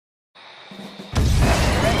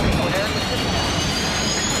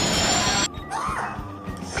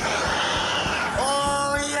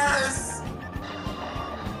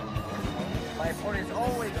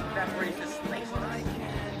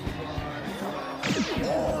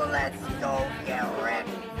Oh, let's go get wrecked.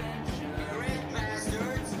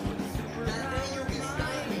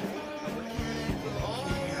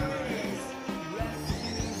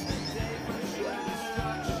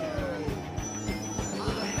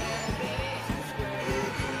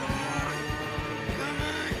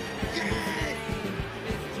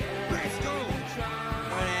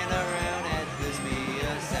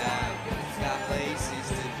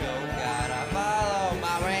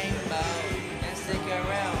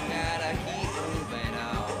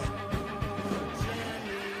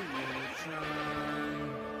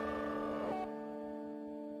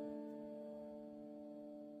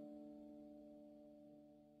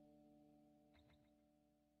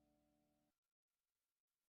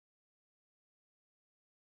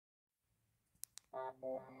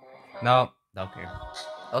 No, don't care.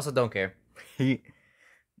 Also, don't care.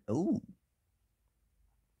 Oh.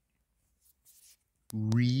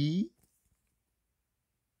 Re.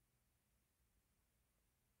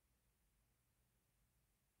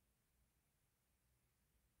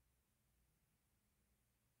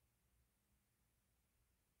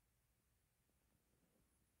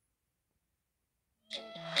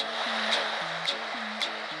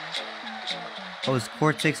 Oh, it's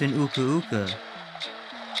Cortex and Uka Uka.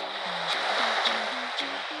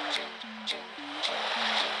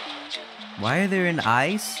 Why are they in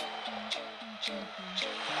ice?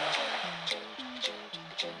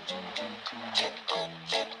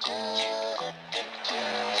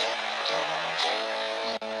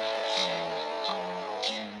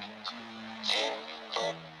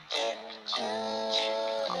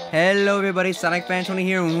 Hello everybody, Sonic Fan 20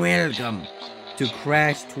 here, and welcome to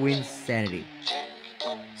Crash Twinsanity.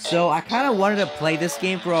 So I kind of wanted to play this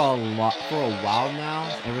game for a while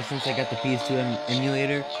now, ever since I got the PS2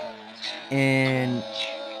 emulator, and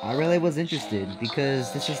I really was interested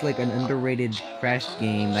because this is like an underrated Crash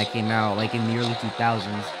game that came out like in the early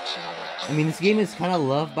 2000s. I mean, this game is kind of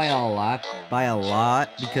loved by a lot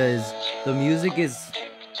because the music is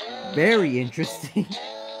very interesting.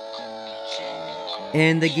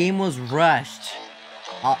 And the game was rushed.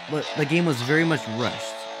 The game was very much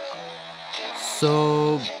rushed.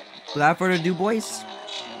 So, without further ado, boys,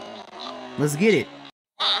 let's get it.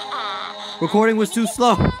 Recording was too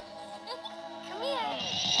slow.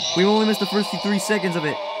 We only missed the first 3 seconds of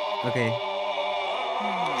it. Okay.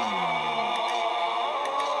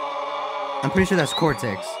 I'm pretty sure that's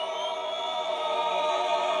Cortex.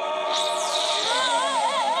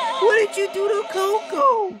 What did you do to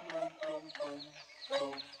Coco?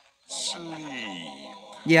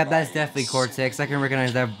 Yeah, that's definitely Cortex. I can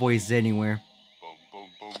recognize that voice anywhere.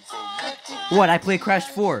 What? I play Crash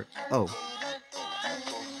 4. Oh.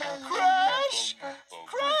 Crash!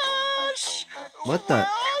 Crash! What the? Where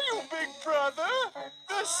are you, big brother?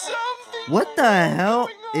 There's something. What the hell?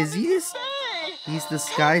 Is he this? Say. He's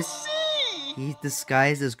disguised. He's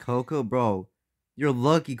disguised as Coco, bro. You're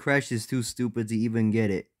lucky Crash is too stupid to even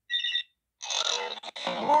get it.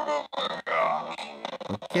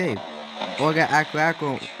 Okay. Oh, I got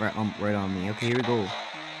Aqua right on me. Okay, here we go.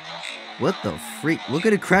 What the freak? Look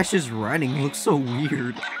at it, Crash is running. It looks so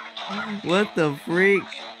weird. What the freak?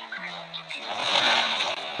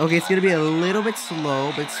 Okay, it's gonna be a little bit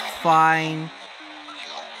slow, but it's fine.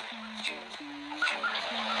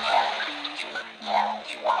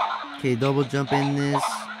 Okay, double jump in this.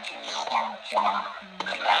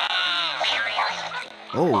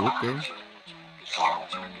 Oh, okay.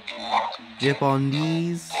 Dip on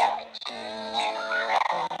these.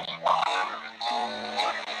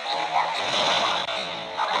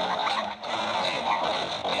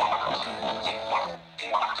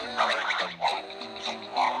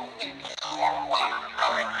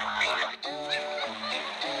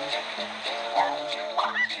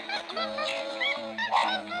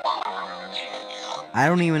 I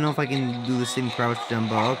don't even know if I can do the same crouch jump,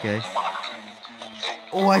 but okay.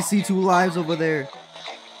 Oh, I see 2 lives over there.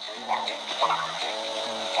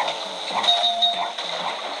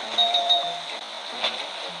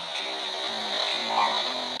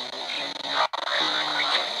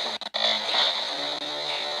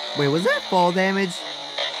 Wait, was that fall damage?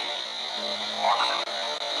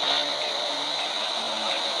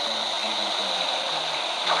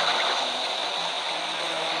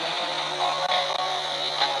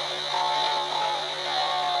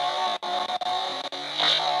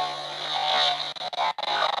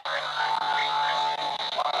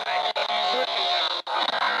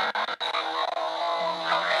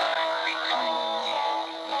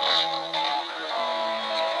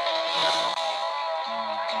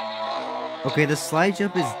 Okay, the slide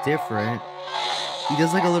jump is different. He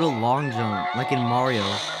does like a little long jump, like in Mario.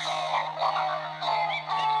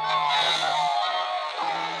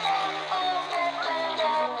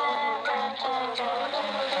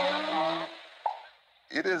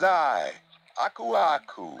 It is I, Aku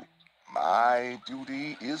Aku. My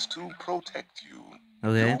duty is to protect you.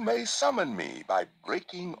 Okay. You may summon me by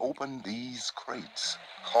breaking open these crates.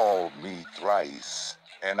 Call me thrice,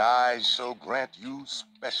 and I shall grant you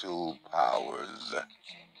special powers.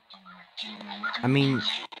 I mean,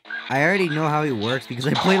 I already know how he works because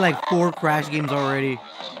I played like 4 Crash games already,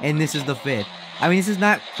 and this is the 5th. I mean, this is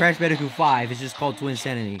not Crash Bandicoot 5, it's just called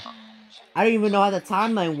Twinsanity. I don't even know how the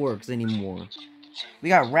timeline works anymore. We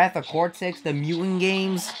got Wrath of Cortex, the Mutant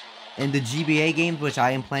games, and the GBA games, which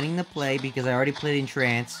I am planning to play because I already played in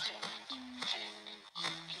Trance.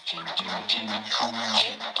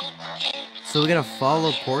 So we gotta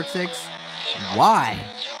follow Cortex? Why?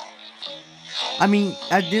 I mean,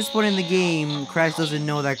 at this point in the game, Crash doesn't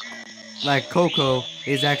know that Coco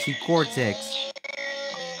is actually Cortex.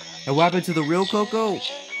 And what happened to the real Coco?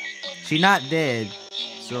 She not dead.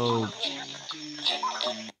 So...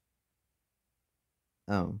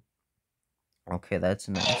 Oh. Okay, that's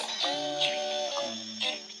nice.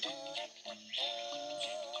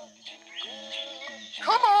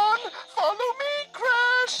 Come on, follow me,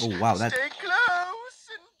 Crash. Oh, wow, that... Stay close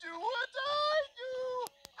and do what I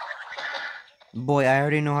do. Boy, I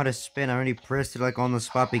already know how to spin. I already pressed it like on the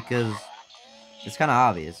spot because it's kind of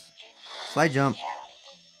obvious. Slide jump.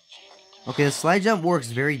 Okay, the slide jump works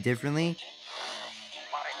very differently.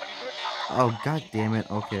 Oh, god damn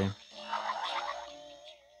it. Okay.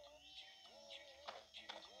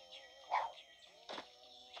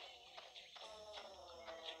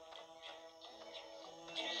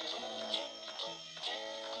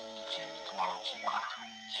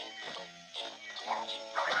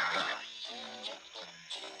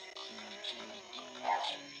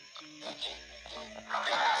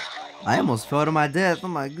 I almost fell to my death. Oh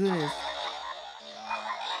my goodness.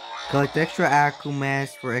 Collect extra Aku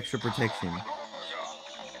mask for extra protection.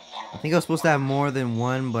 I think I was supposed to have more than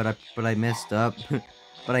one, but I messed up.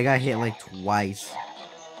 But I got hit like twice.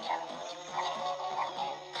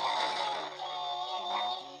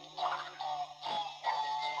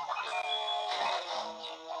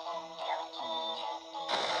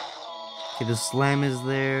 Okay, the slam is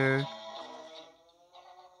there.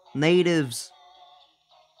 Natives.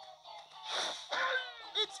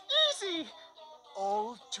 It's easy.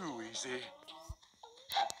 All too easy.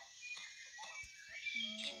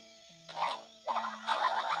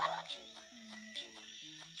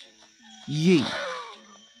 Yee.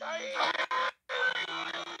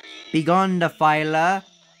 Begone, Defiler.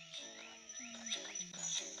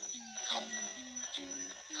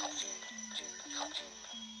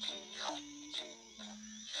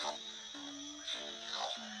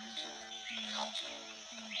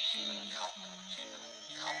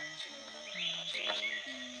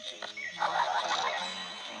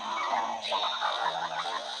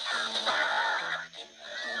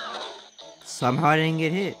 Somehow I didn't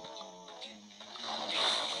get hit.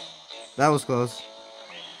 That was close.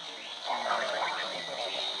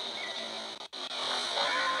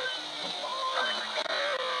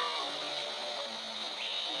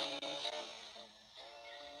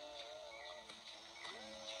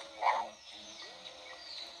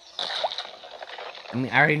 I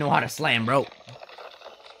mean, I already know how to slam, bro.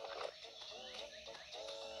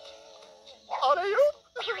 Are you?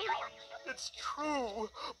 It's true.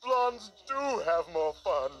 Blondes do have more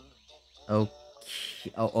fun. Okay.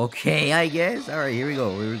 Oh, okay, I guess. All right, here we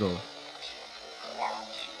go. Here we go.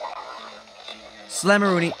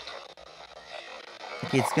 Slammeroonie.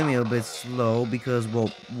 Okay, it's gonna be a bit slow because, well,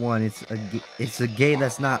 one, it's a game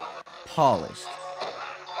that's not polished.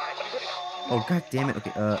 Oh, god damn it.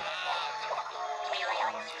 Okay,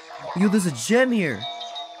 yo, there's a gem here.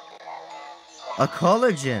 A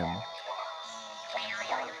color gem.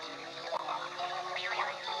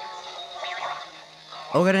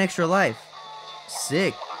 Oh, got an extra life.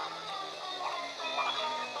 Sick.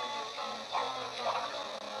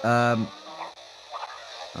 I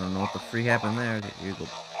don't know what the freak happened there. Okay, here you go.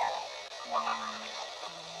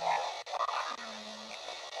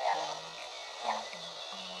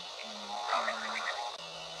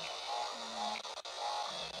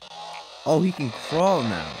 Oh, he can crawl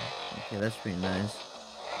now. Okay, that's pretty nice.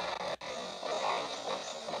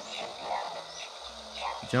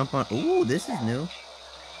 Jump on. Ooh, this is new.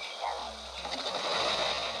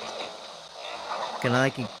 Can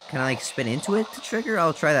I like spin into it to trigger?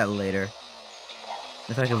 I'll try that later.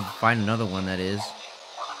 If I can find another one, that is.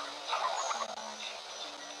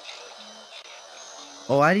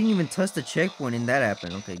 Oh, I didn't even touch the checkpoint and that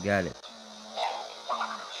happened. Okay, got it.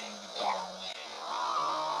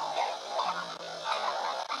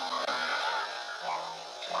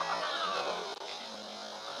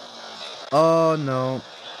 Oh no.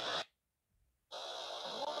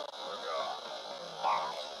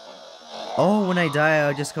 Oh, when I die,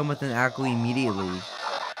 I'll just come with an Aku immediately.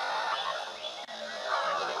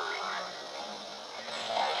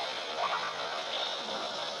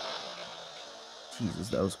 Jesus,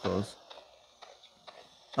 that was close.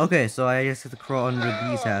 Okay, so I just have to crawl under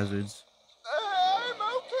these hazards. I'm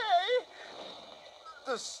okay.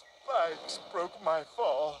 The spikes broke my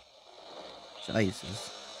fall.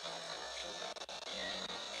 Jesus.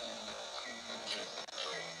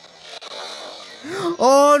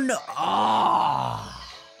 Oh no! Ah!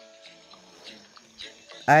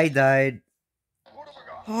 I died.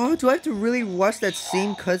 Oh, do I have to really watch that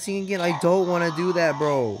same cutscene again? I don't want to do that,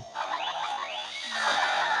 bro.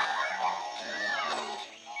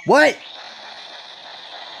 What?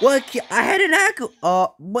 What? I had an Aku.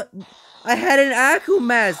 What? I had an Aku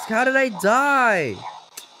mask. How did I die?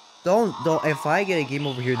 Don't. If I get a game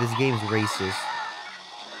over here, this game's racist.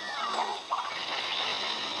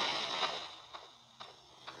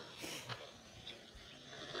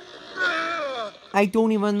 I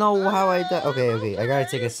don't even know how I died. Okay. I gotta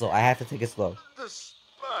take it slow. I have to take it slow. The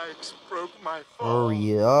spikes broke my fall.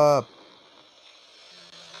 Hurry up.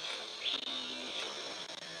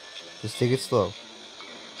 Just take it slow.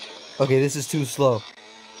 Okay, this is too slow.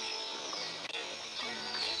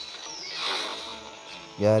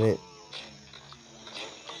 Got it.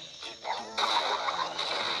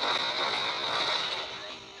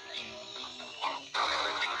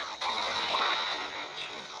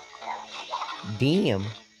 Damn.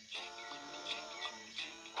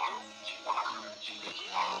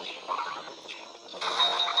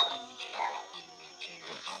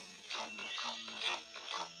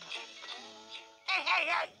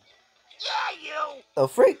 Hey! Yeah, you! Oh,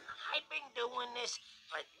 freak. I've been doing this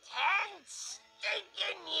for 10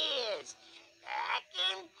 stinking years. Back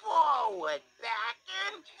and forward,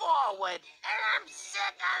 and I'm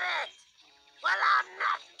sick of it. Well, I'm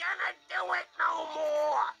not gonna do it no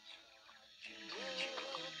more.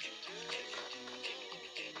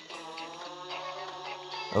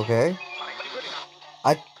 Okay.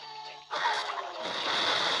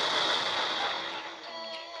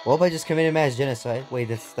 What if I just committed mass genocide? Wait,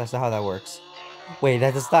 that's not how that works. Wait,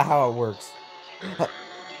 that's not how it works.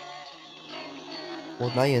 Well,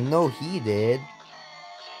 now you know he did.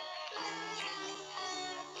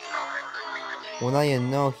 Well, now you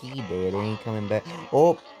know he did. Ain't coming back.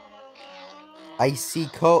 Oh, I see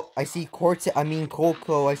Coco. I see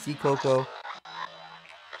Coco.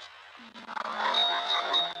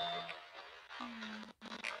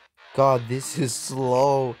 God, this is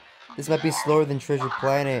slow. This might be slower than Treasure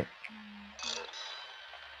Planet.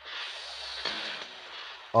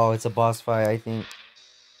 Oh, it's a boss fight, I think.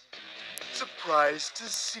 Surprised to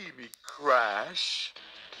see me crash?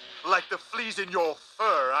 Like the fleas in your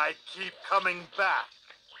fur, I keep coming back.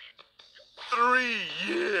 3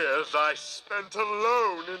 years I spent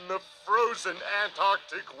alone in the frozen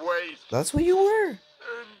Antarctic waste. That's what you were? And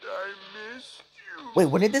I missed you. Wait,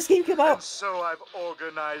 when did this game come And out? so I've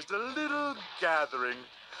organized a little gathering,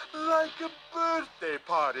 like a birthday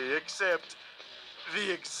party, except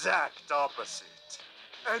the exact opposite.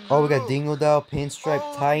 And Oh, we got look, Dingo Dow, Pinstripe,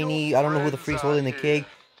 all Tiny. your I don't know who the friends freak's are holding the here. cake.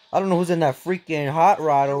 I don't know who's in that freaking hot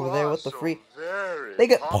rod You over there. are What the so freak? very They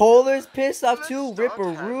got popular. Polar's pissed off Let's too. start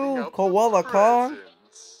handing Ripperoo, out the Koala Kong.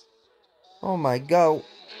 presents. Oh my god.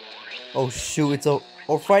 Oh shoot, it's a.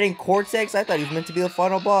 We're fighting Cortex? I thought he was meant to be the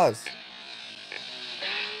final boss.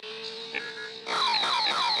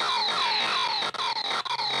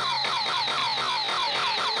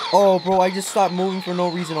 Oh, bro, I just stopped moving for no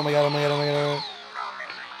reason. Oh my god.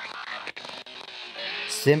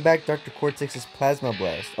 Send back Dr. Cortex's Plasma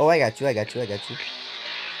Blast. Oh, I got you.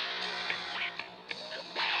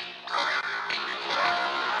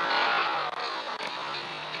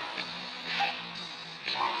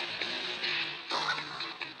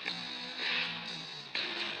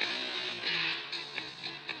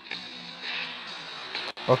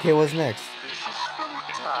 Okay, what's next? This is from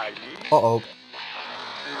Tiny. Uh-oh. This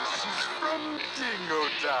is from Dingo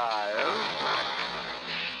Dial.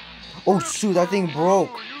 Oh, shoot, that thing broke.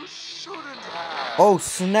 You shouldn't have. Oh,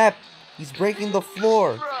 snap. He's breaking the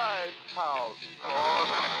floor. Right, how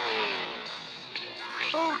thoughtful.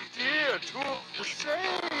 Oh dear, two of the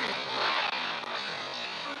same.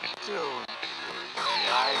 But don't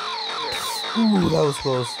like this. Ooh, that was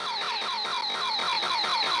close.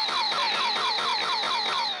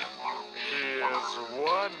 Here's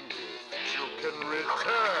one gift you can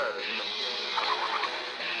return.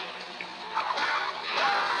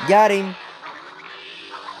 Got him.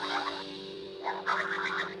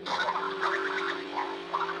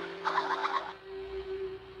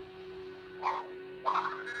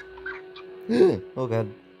 Oh god.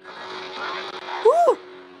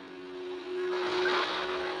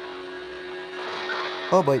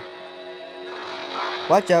 Oh boy.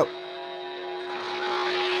 Watch out.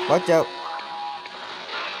 Watch out.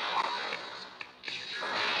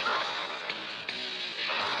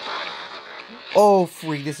 Oh,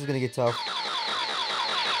 freak. This is gonna get tough.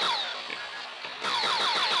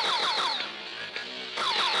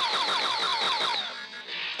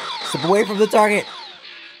 Step away from the target.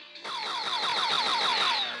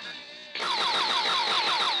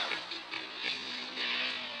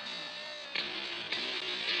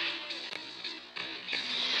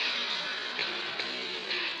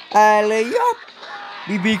 Alley-up.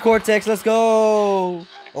 BB Cortex, let's go.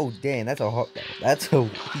 Oh, damn, that's a hard. That's a.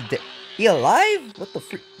 He alive? What the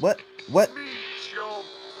freak? What? What?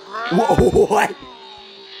 Whoa, what?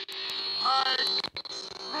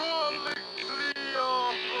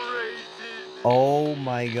 Oh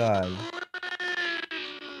my god.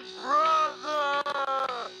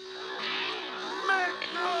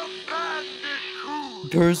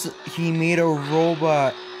 He made a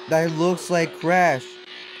robot that looks like Crash.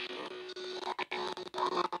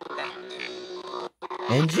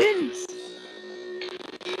 Engine?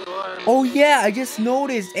 Oh yeah, I just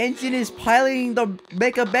noticed. Engine is piloting the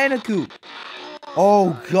Mecha Bandicoot.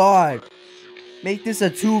 Oh god. Make this a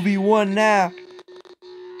 2v1 now.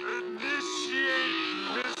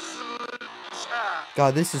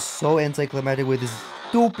 God, this is so anticlimactic with this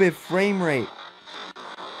stupid frame rate.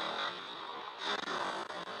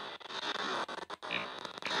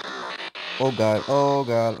 Oh god, oh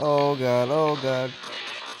god, oh god, oh god.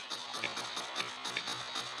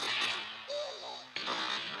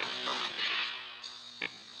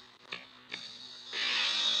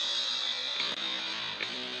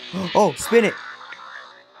 Oh, spin it!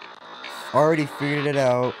 Already figured it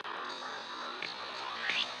out.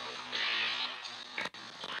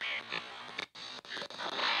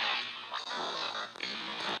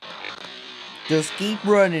 Just keep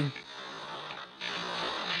running.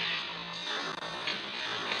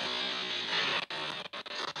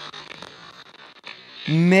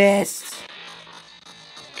 Missed.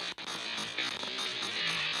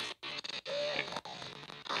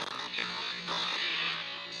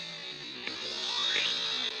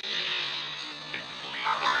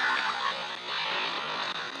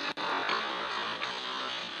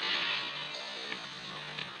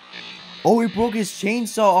 Oh, he broke his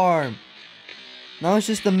chainsaw arm. Now it's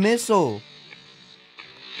just a missile.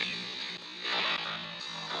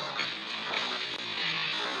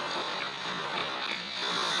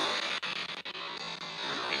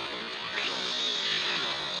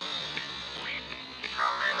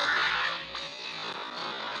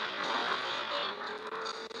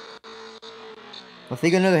 I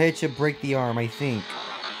think another hit should break the arm, I think.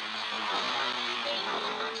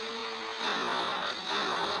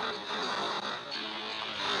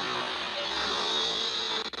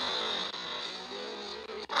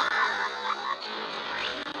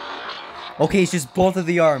 Okay, it's just both of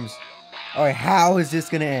the arms. Alright, how is this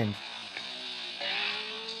gonna end?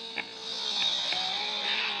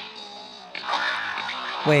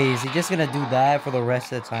 Wait, is he just gonna do that for the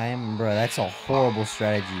rest of the time? Bro, that's a horrible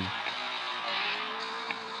strategy.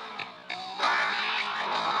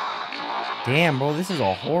 Damn, bro, this is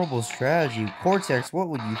a horrible strategy. Cortex, what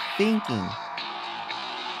were you thinking?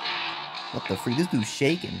 What the freak? This dude's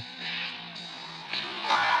shaking.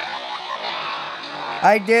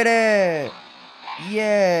 I did it!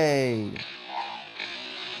 Yay!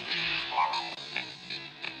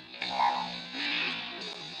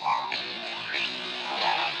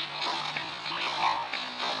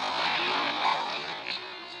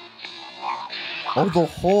 Oh, the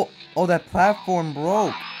whole... Oh, that platform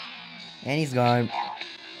broke. And he's gone.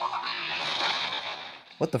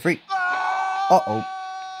 What the freak? Uh-oh.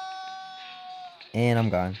 And I'm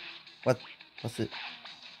gone. What's it?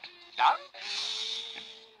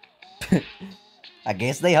 I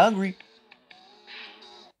guess they hungry.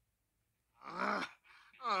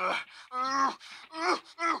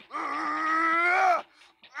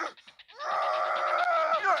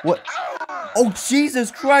 What? Oh,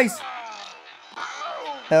 Jesus Christ!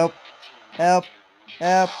 Help. Help.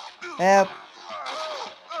 Help. Help.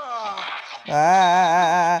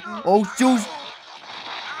 Ah! Oh, shoot!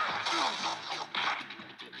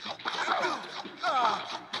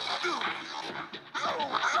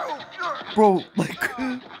 Bro, like,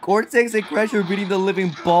 Cortex and Crash are beating the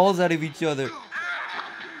living balls out of each other.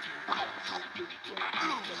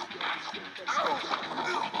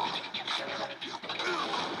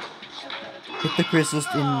 Hit the crystals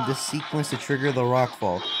in the sequence to trigger the rock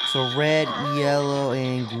fall. So red, yellow,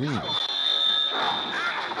 and green.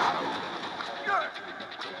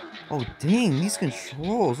 Oh dang, these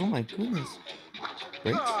controls, oh my goodness.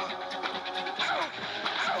 Great.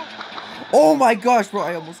 Oh my gosh, bro!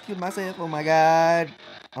 I almost killed myself. Oh my god!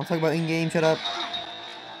 I'm talking about in-game. Shut up.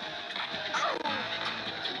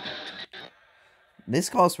 This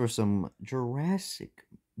calls for some drastic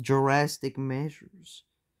measures.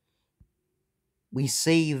 We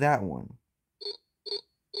save that one.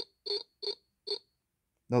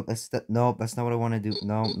 No, no, that's not what I want to do.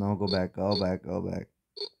 No, no, go back.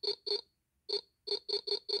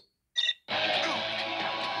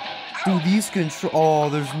 Dude, these control. Oh,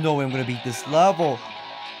 there's no way I'm gonna beat this level.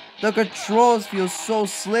 The controls feel so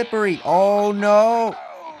slippery. Oh no.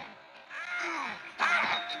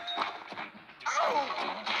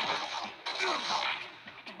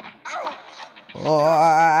 Oh,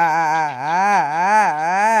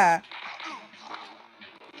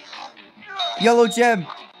 Yellow gem.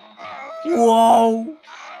 Whoa.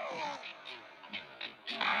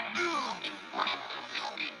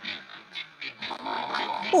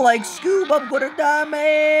 Like Scoob, I'm gonna die,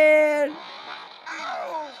 man.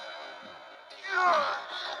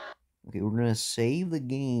 Okay, we're gonna save the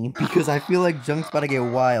game because I feel like Junk's about to get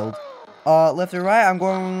wild. Left or right? I'm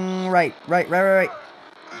going right. Right.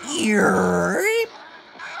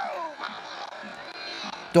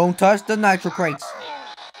 Don't touch the nitro crates.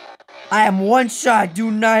 I am one shot. Do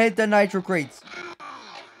not hit the nitro crates.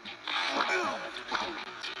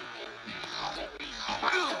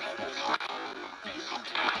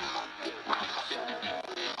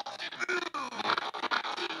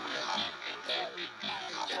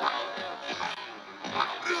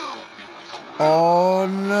 Oh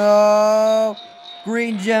no!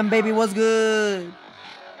 Green gem, baby, what's good?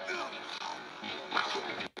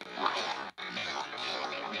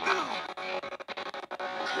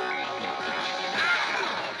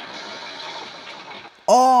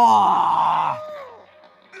 Oh!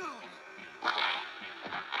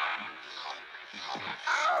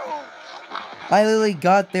 I literally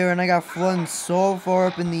got there and I got flung so far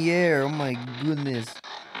up in the air. Oh my goodness.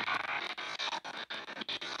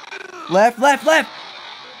 Left!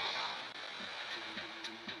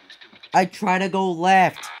 I tried to go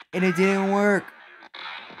left and it didn't work.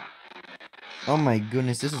 Oh my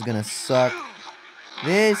goodness, this is gonna suck.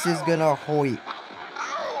 This is gonna hoit.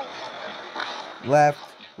 Left.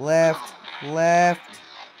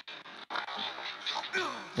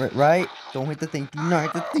 Right. Don't hit the thing. Do not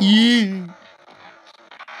hit the thing.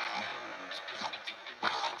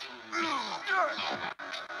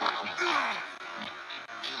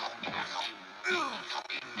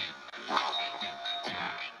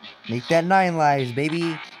 Make that 9 lives,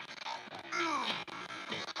 baby.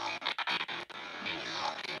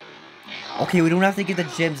 Okay, we don't have to get the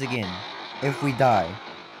gems again if we die.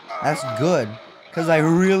 That's good, because I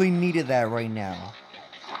really needed that right now.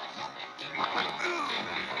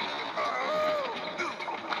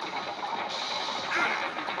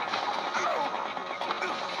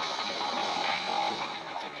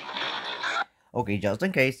 Okay, just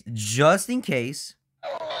in case.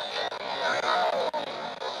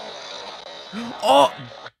 Oh!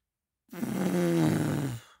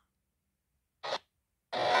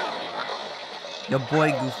 Your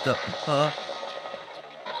boy goofed up.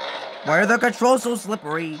 Why are the controls so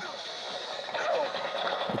slippery?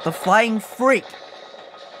 With the flying freak.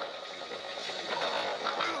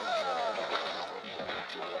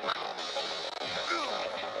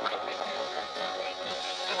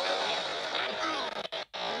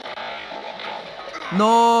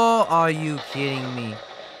 No, are you kidding me?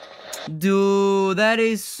 Dude, that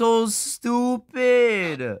is so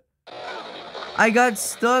stupid. I got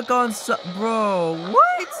stuck on bro,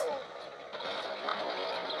 what?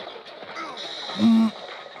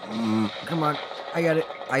 Come on, I got it.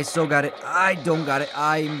 I still got it. I don't got it.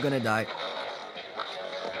 I'm gonna die.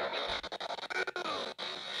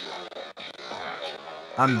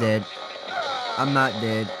 I'm dead. I'm not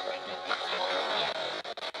dead.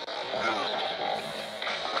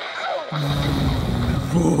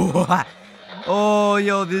 Oh,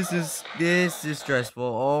 yo, this is stressful.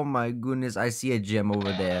 Oh my goodness, I see a gem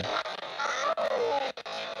over there.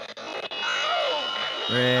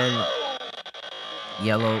 Red,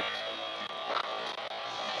 yellow,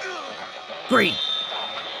 green.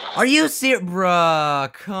 Are you serious,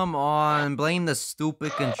 bruh? Come on, blame the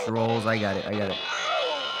stupid controls. I got it.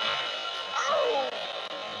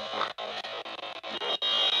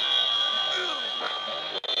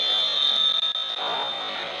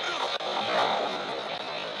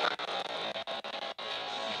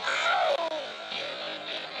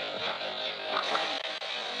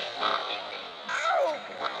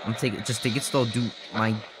 Just take it slow, dude.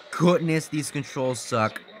 My goodness, these controls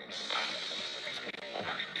suck.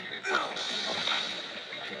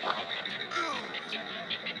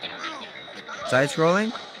 Side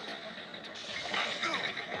scrolling?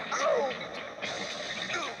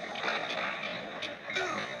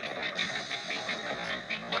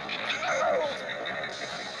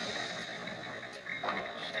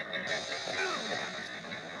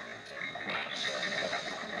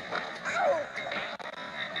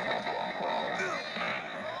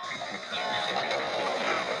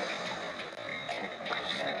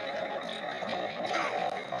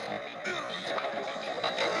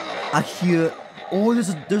 I hear. Oh,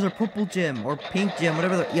 there's a purple gem or pink gem,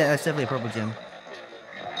 whatever. Yeah, that's definitely a purple gem.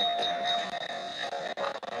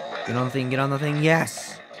 Get on the thing. Get on the thing.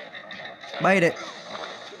 Yes. Bite it.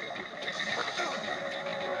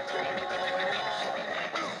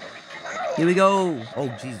 Here we go. Oh,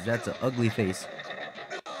 Jesus, that's an ugly face.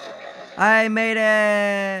 I made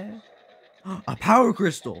it. A power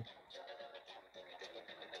crystal.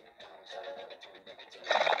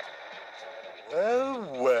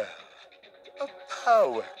 Well, well. A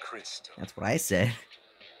power crystal. That's what I said.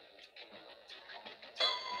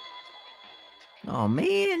 Oh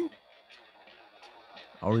man.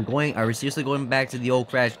 Are we seriously going back to the old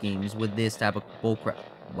Crash games with this type of bull crap?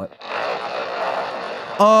 What?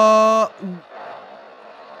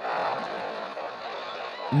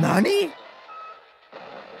 Nani?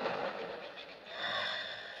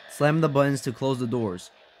 Slam the buttons to close the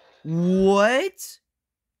doors. What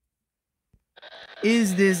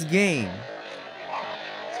is this game?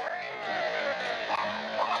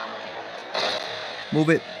 Move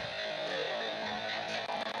it.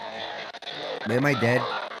 Wait, am I dead?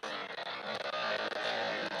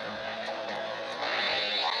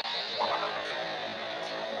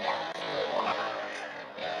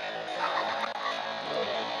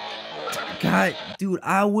 God, dude,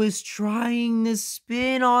 I was trying to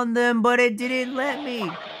spin on them, but it didn't let me.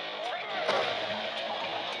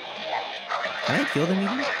 Can I kill them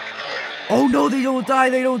even? Oh no, they don't die,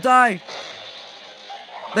 they don't die.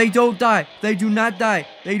 They don't die. They do not die.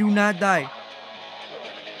 They do not die.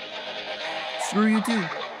 Screw you too.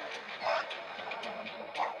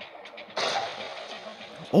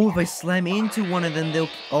 Oh, if I slam into one of them, they'll...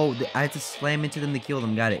 Oh, I have to slam into them to kill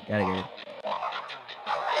them. Got it. Got it.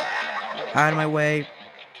 Out of my way.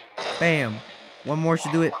 Bam. One more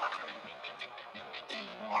should do it.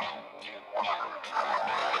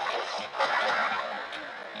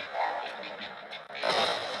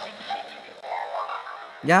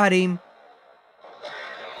 Got him.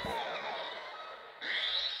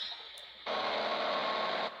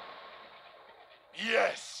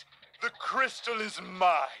 Yes, the crystal is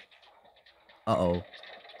mine. Uh-oh.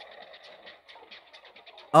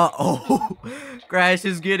 Uh-oh. Crash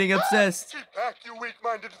is getting obsessed. Keep back, you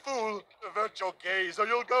weak-minded fool. Avert your gaze or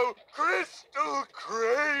you'll go crystal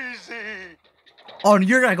crazy. Oh,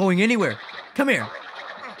 you're not going anywhere. Come here.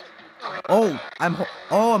 Oh, I'm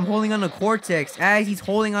holding on to Cortex as he's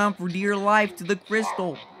holding on for dear life to the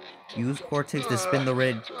crystal. Use Cortex to spin the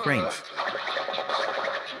red cranks.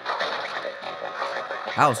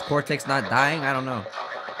 How is Cortex not dying? I don't know.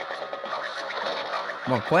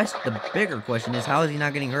 The bigger question is, how is he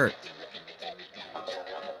not getting hurt?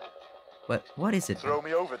 But what is it? Throw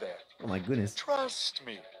me over there. Oh my goodness. Trust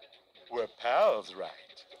me. We're pals, right?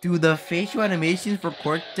 Dude, the facial animations for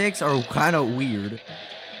Cortex are kind of weird.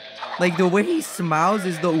 Like, the way he smiles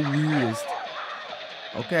is the weirdest.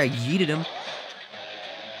 Okay, I yeeted him.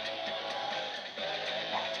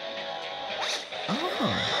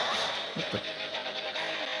 Oh. What the?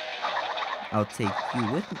 I'll take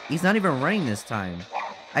you with me. He's not even running this time.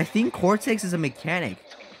 I think Cortex is a mechanic.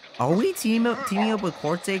 Are we teaming up with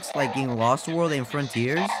Cortex like in Lost World and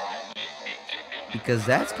Frontiers? Because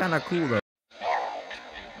that's kind of cool though.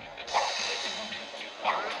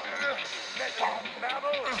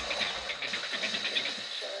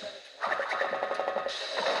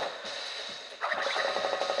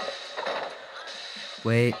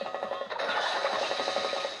 Wait.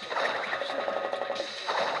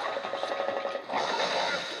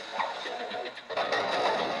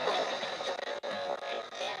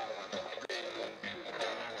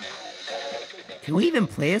 Can we even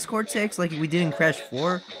play as Cortex like we did in Crash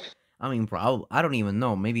 4? I mean, probably. I don't even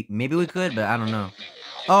know. Maybe we could, but I don't know.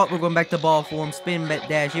 Oh, we're going back to ball form. Spin,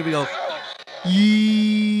 dash. Here we go.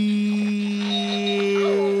 Yee.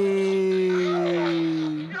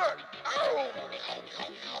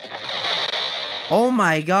 Oh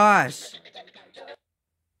my gosh.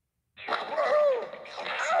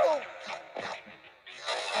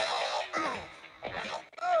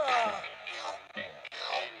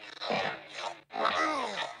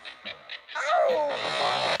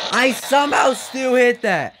 I somehow still hit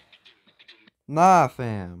that. Nah,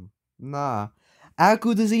 fam. Nah.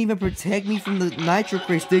 Aku doesn't even protect me from the nitro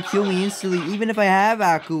crates. They kill me instantly, even if I have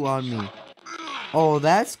Aku on me. Oh,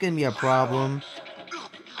 that's gonna be a problem.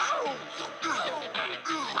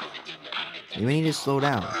 Maybe I need to slow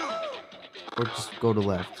down. Or just go to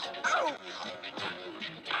left.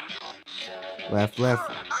 Left,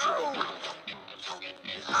 left.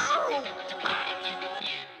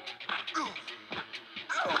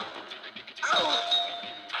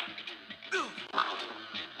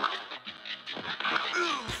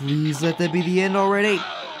 Please let that be the end already.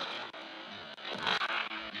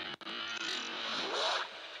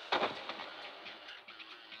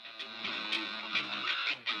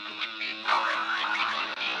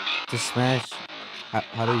 To smash.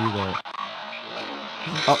 How do you do that?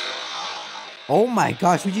 Oh. Oh my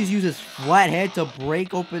gosh, we just use his flat head to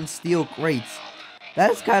break open steel crates.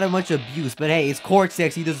 That's kind of much abuse, but hey, it's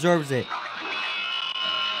Cortex, he deserves it.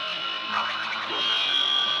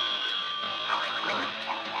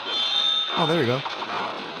 Oh, there we go.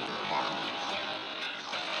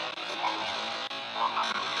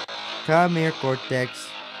 Come here, Cortex.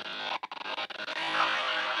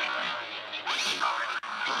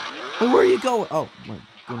 Oh, where are you going? Oh, my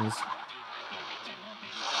goodness.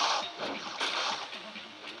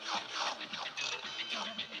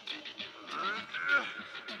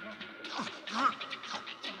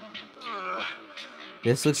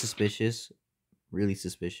 This looks suspicious. Really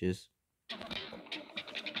suspicious.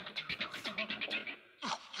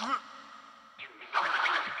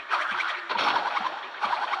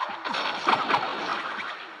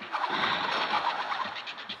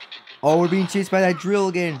 Oh, we're being chased by that drill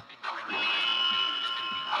again.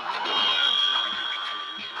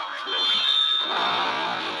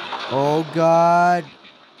 Oh, God.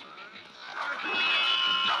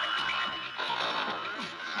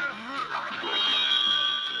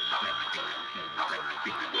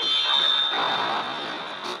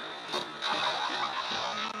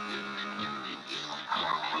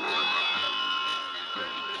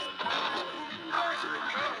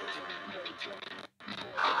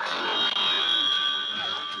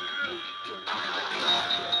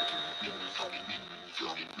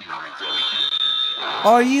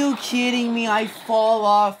 Are you kidding me? I fall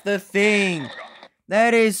off the thing.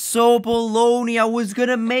 That is so baloney. I was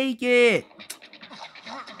gonna make it.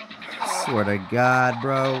 Swear to God,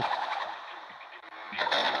 bro.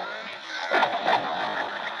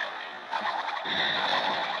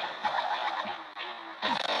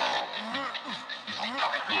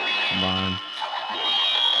 Come on.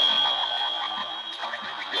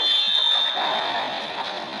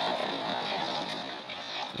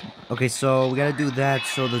 Okay, so we gotta do that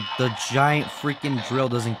so the giant freaking drill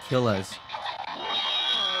doesn't kill us.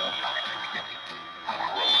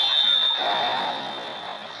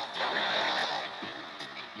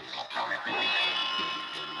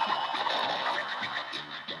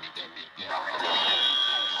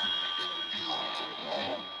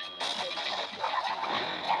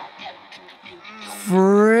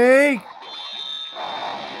 Freak!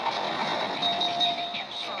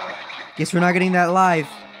 Guess we're not getting that live.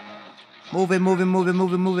 Move it, move it, move it,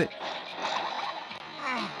 move it, move it.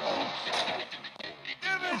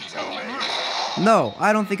 No,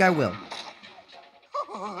 I don't think I will.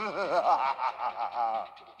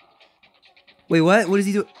 Wait, what? What is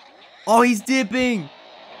he doing? Oh, he's dipping!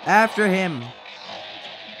 After him.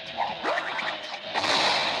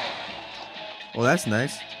 Oh, that's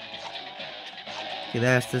nice. Okay,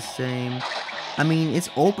 that's the same. I mean, it's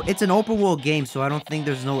an open world game, so I don't think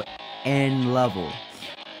there's no end level.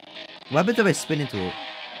 What happens if I spin into it?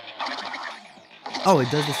 Oh,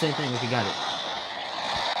 it does the same thing. Okay, got it.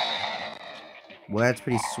 Well, that's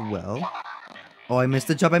pretty swell. Oh, I missed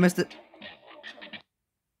the jump. I missed it.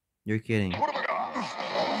 You're kidding.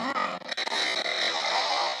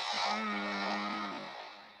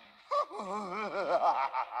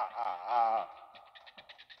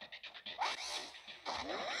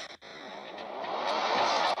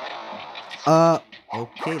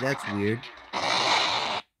 Okay, that's weird.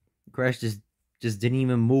 Crash just didn't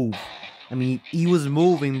even move. I mean, he was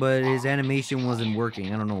moving, but his animation wasn't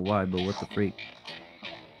working. I don't know why, but what the freak.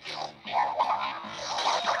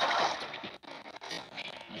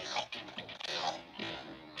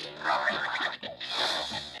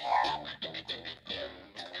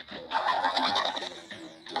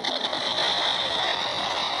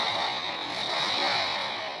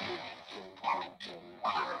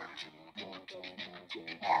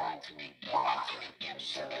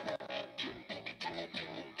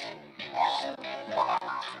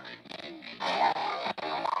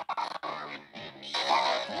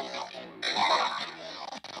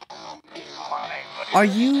 Are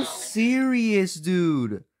you serious,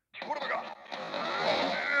 dude?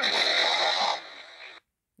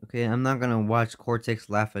 Okay, I'm not gonna watch Cortex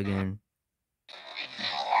laugh again.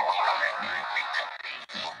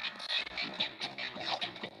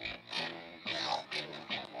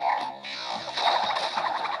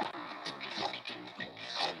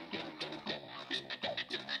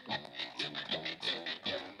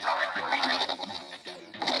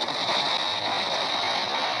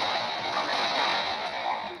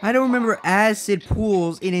 I don't remember acid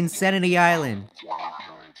pools in Insanity Island.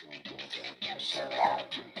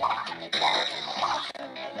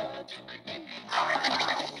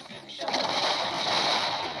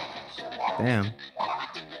 Damn.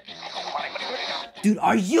 Dude,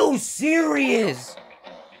 are you serious?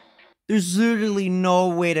 There's literally no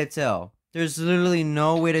way to tell. There's literally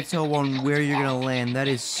no way to tell on where you're gonna land. That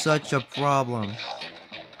is such a problem.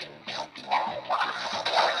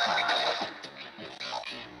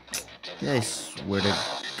 I swear to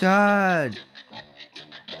God.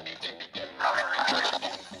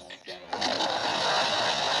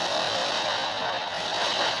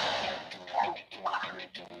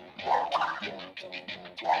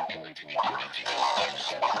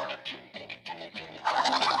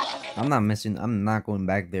 I'm not going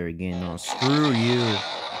back there again. No, screw you.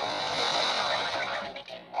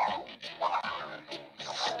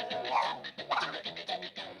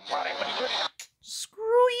 Screw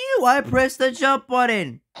you, I pressed the jump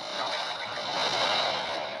button.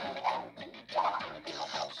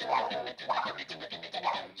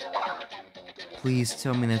 Please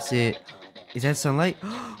tell me that's it. Is that sunlight?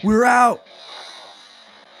 We're out.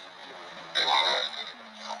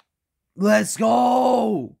 Let's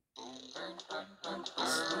go.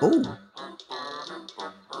 Oh.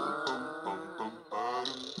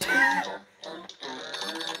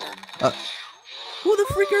 Who the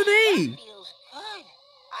freak are they? Feels good.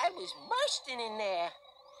 I was bursting in there.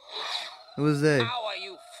 Who was they? How are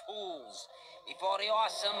you fools before the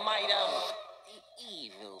awesome might of the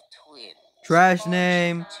evil twin? Trash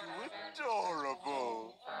name. Too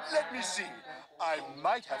adorable. Let me see. I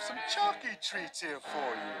might have some chalky treats here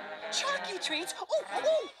for you. Chalky treats?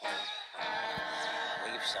 Oh.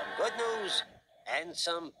 We've some good news and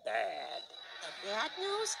some bad. The bad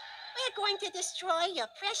news? We're going to destroy your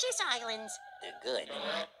precious islands. The good.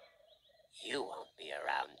 You won't be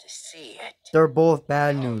around to see it. They're both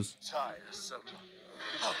bad news. Tiresome.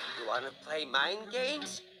 Oh, you want to play mind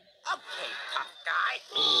games? Okay, tough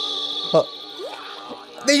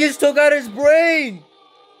guy. They just took out his brain.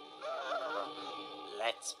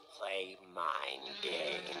 Let's play mind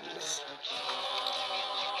games.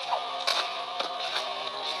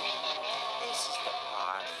 This is the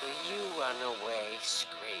part where you run away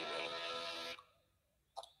screaming.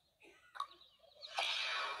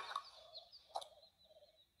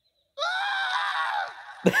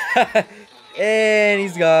 And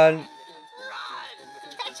he's gone. Run!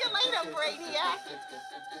 Catch you later, Brainiac!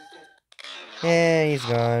 And he's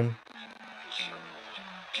gone.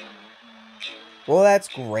 Well, that's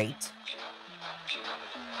great.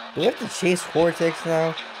 Do we have to chase Cortex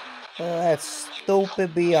now? That's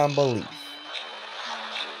stupid beyond belief.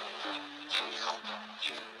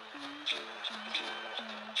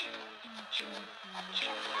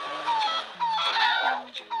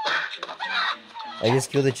 I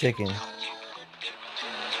just killed the chicken.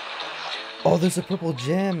 Oh, there's a purple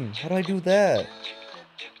gem. How do I do that?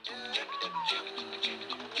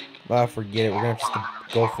 Ah, forget it. We're gonna have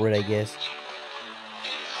to go for it, I guess.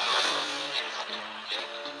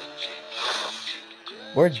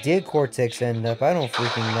 Where did Cortex end up? I don't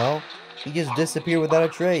freaking know. He just disappeared without a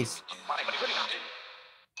trace.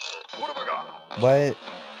 What?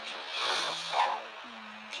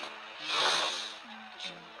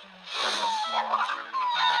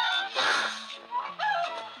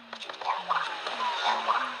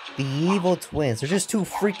 The evil twins. They're just two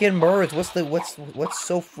freaking birds. What's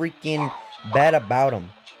so freaking bad about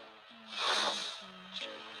them?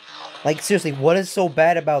 Like, seriously, what is so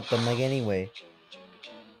bad about them? Like, anyway.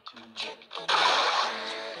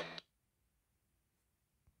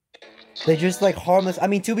 They're just, like, harmless. I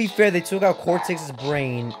mean, to be fair, they took out Cortex's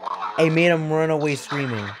brain and made him run away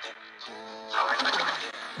screaming.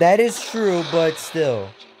 That is true, but still.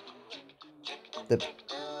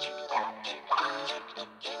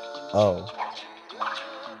 Oh.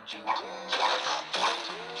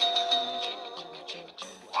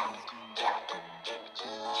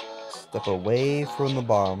 Step away from the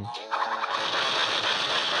bomb.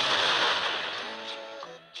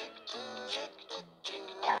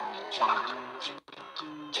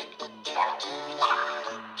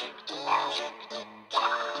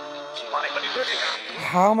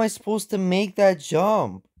 How am I supposed to make that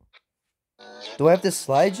jump? Do I have to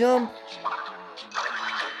slide jump?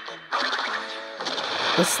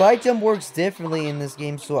 The slide jump works differently in this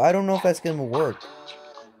game, so I don't know if that's gonna work.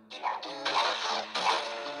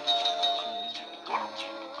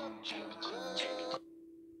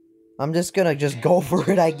 I'm just gonna go for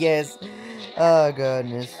it, I guess. Oh,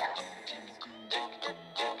 goodness.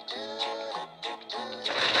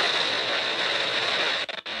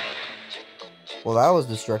 Well, that was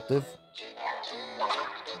destructive.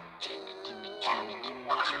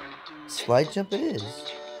 Slide jump it is.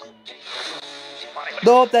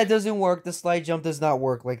 Nope, that doesn't work. The slide jump does not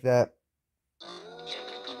work like that.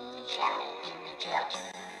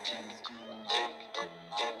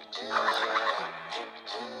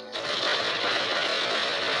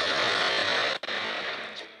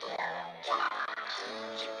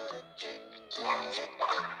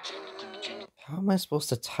 How am I supposed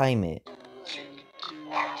to time it?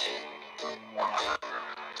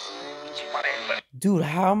 Dude,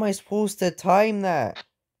 how am I supposed to time that?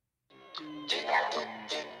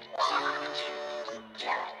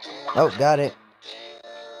 Oh, got it.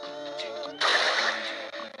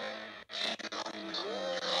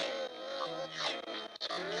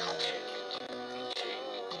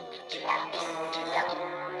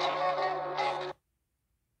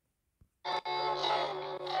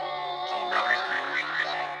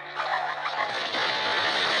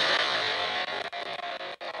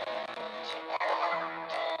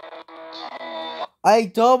 I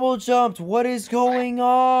double jumped. What is going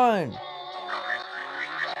on?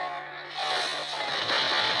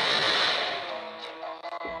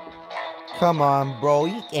 Come on, bro.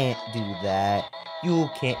 You can't do that. You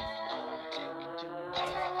can't.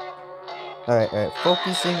 Alright.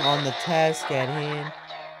 Focusing on the task at hand.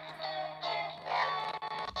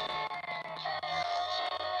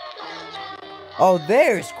 Oh,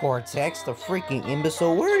 there's Cortex, the freaking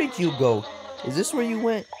imbecile. Where did you go? Is this where you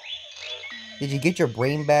went? Did you get your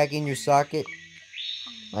brain back in your socket?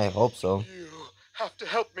 I hope so. You have to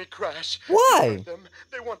help me, Crash. Why? You heard them.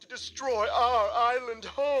 They want to destroy our island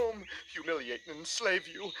home, humiliate and enslave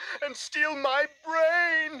you, and steal my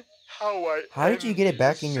brain. How did you get it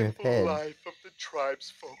back in your head? Life of the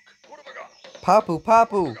tribesfolk. What have I got?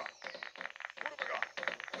 Papu.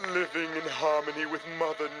 Living in harmony with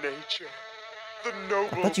Mother Nature. The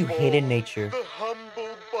noble I thought you bull, hated nature. The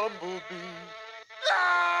humble bumblebee.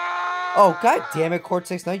 Oh, god damn it,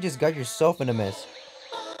 Cortex. Now you just got yourself in a mess.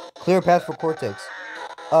 Clear a path for Cortex.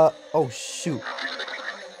 Oh shoot.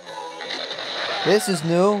 This is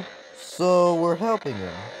new, so we're helping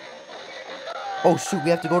him. Oh shoot, we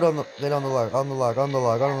have to go down get on the log.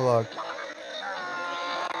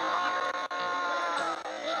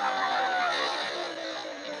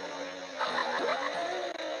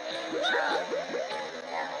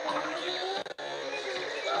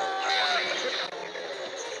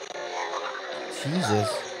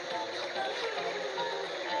 Jesus.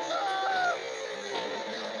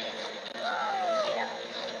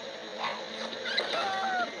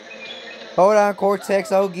 Hold on,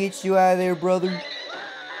 Cortex. I'll get you out of there, brother.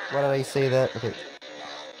 Why did I say that? Okay.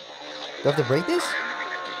 Do I have to break this?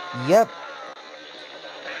 Yep.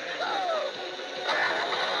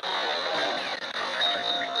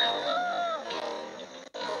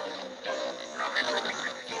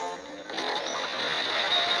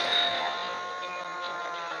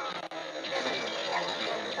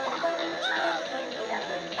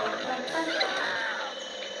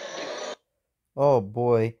 Oh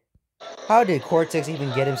boy. How did Cortex even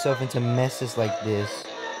get himself into messes like this?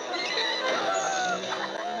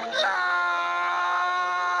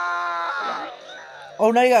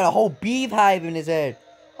 Oh, now you got a whole beehive in his head.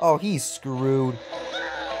 Oh, he's screwed.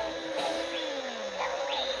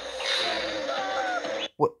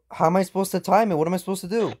 What? How am I supposed to time it? What am I supposed to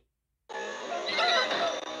do?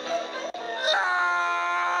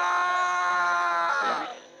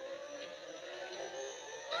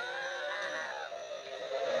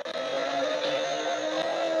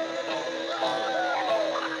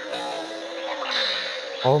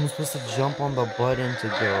 Oh, I'm supposed to jump on the button to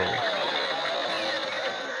go.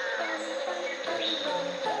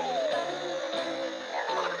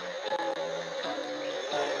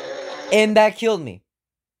 And that killed me.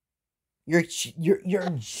 You're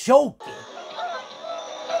joking.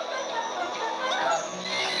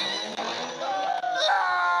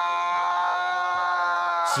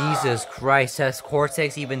 Jesus Christ, has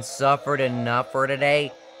Cortex even suffered enough for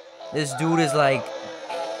today? This dude is like,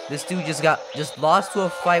 this dude just lost to a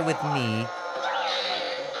fight with me.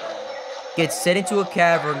 Gets sent into a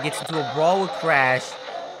cavern, gets into a brawl with Crash.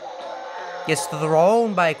 Gets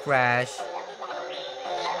thrown by Crash.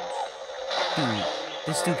 Dude,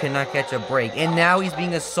 this dude cannot catch a break. And now he's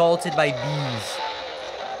being assaulted by bees.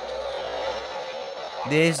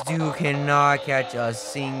 This dude cannot catch a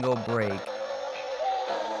single break.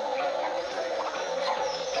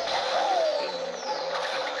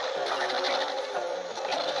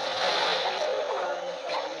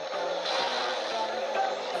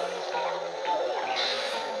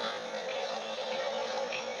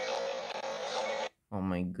 Oh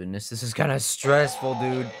my goodness, this is kind of stressful,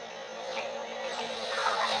 dude.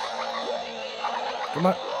 Come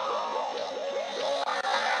on.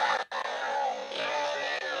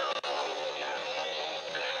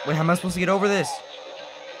 Wait, how am I supposed to get over this?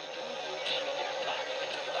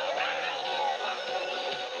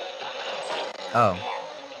 Oh.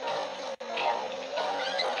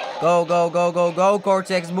 Go, go, go, go, go,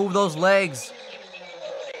 Cortex. Move those legs.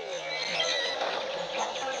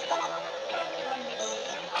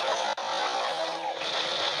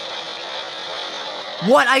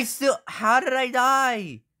 What? How did I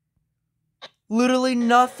die? Literally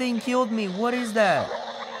nothing killed me. What is that?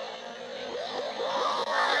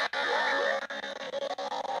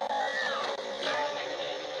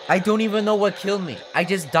 I don't even know what killed me. I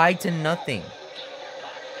just died to nothing.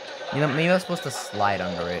 You know, maybe I was supposed to slide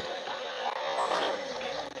under it.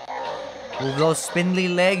 Move those spindly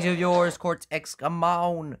legs of yours, Cortex. Come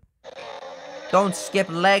on. Don't skip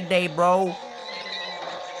leg day, bro.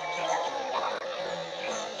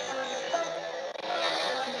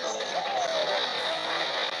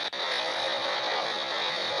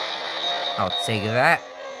 I'll take that.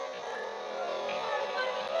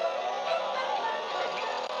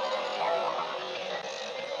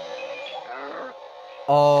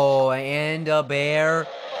 Oh, and a bear.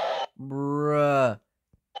 Bruh.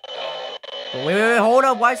 But wait, hold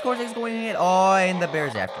up. Why is Cortex going in? Oh, and the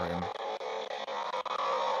bear's after him.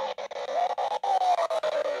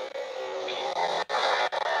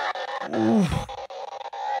 Oof.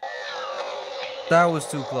 That was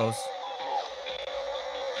too close.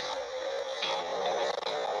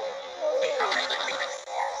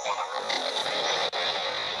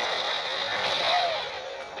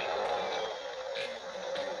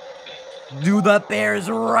 Dude, the bear's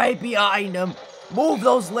right behind him. Move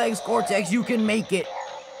those legs, Cortex. You can make it.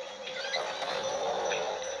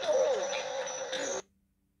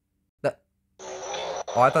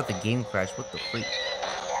 Oh, I thought the game crashed. What the freak?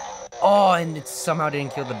 Oh, and it somehow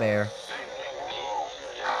didn't kill the bear.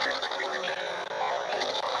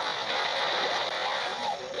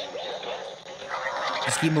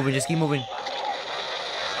 Just keep moving. Just keep moving.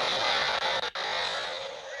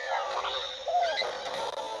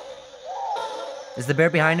 Is the bear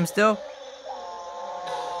behind him still?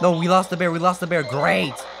 No, we lost the bear. We lost the bear.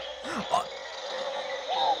 Great.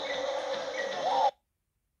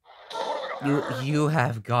 You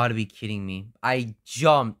have got to be kidding me. I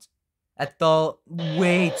jumped at the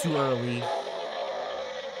way too early.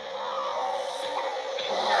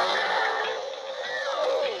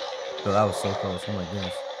 Oh, that was so close. Oh my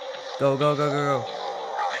goodness. Go, go, go, go, go.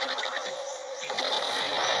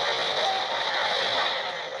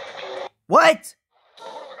 What?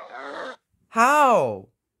 How?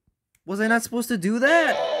 Was I not supposed to do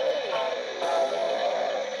that?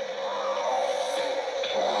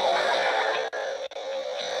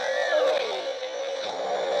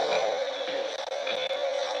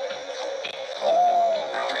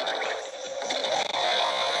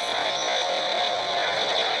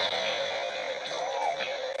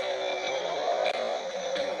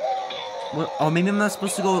 What? Oh, maybe I'm not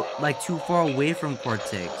supposed to go like too far away from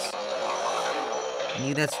Cortex.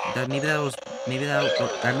 Maybe that's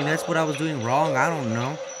what I was doing wrong. I don't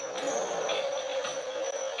know.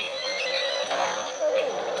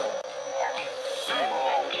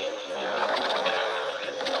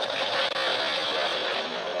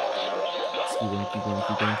 Let's keep going, keep going,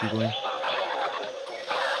 keep going, keep going.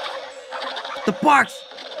 The box!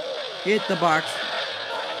 Hit the box.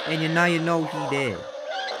 And now you know he did.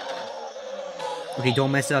 Okay,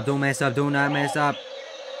 don't mess up, don't mess up, do not mess up.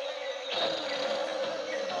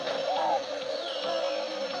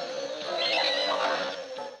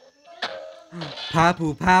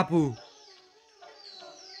 Papu, Papu.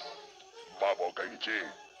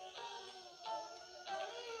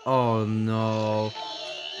 Oh no.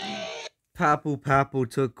 Papu, Papu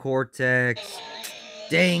took Cortex.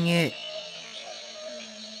 Dang it.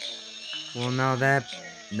 Well, now that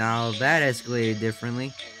escalated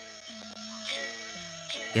differently.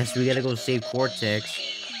 Guess we gotta go save Cortex.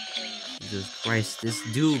 Jesus Christ, this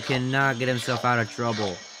dude cannot get himself out of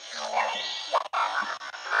trouble.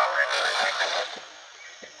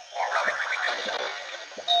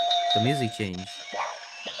 The music changed.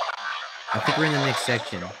 I think we're in the next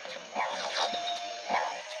section. Well,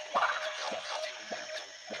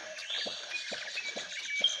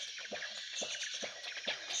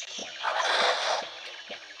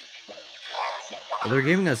 they're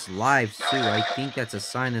giving us lives too. I think that's a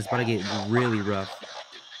sign that's about to get really rough.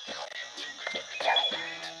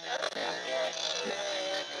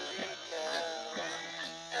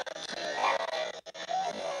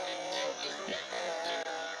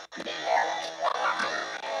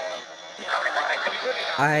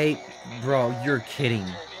 Bro, you're kidding.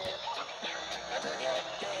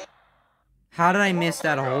 How did I miss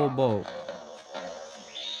that whole boat?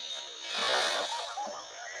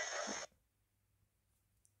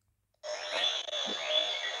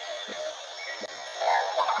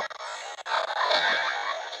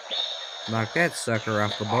 Knock that sucker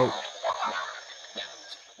off the boat.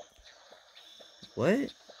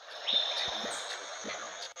 What?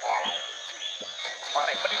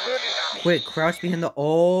 Quick, crouch behind the...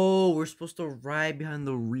 Oh, we're supposed to ride behind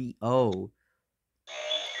the Oh.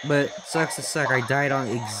 But sucks to suck. I died on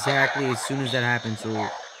exactly as soon as that happened, so...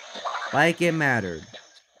 Like it mattered.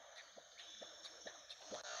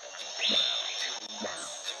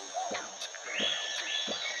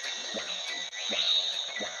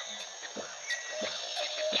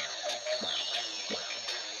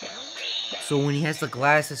 So when he has the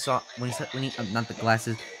glasses on... When he not the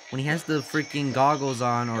glasses. When he has the freaking goggles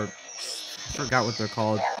on, or... I forgot what they're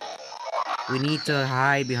called. We need to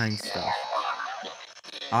hide behind stuff.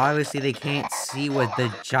 Obviously, they can't see with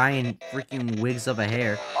the giant freaking wigs of a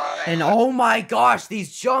hair. And oh my gosh,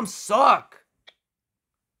 these jumps suck!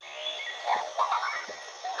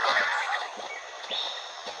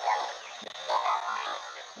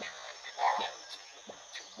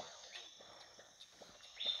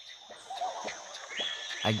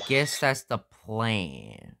 I guess that's the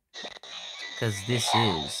plan. Because this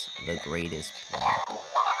is the greatest plan.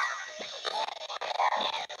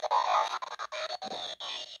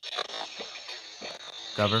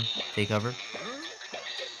 Cover. Take cover.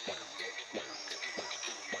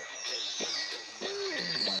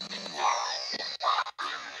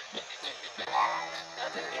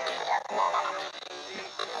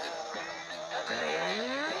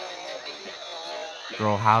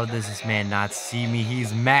 Bro, how does this man not see me?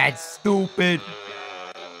 He's mad stupid.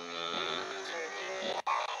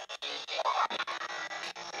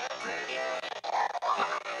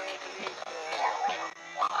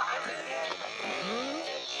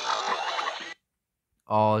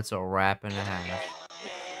 Oh, it's a wrap and a half.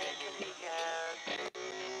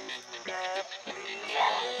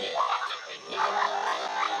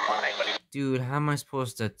 Dude, how am I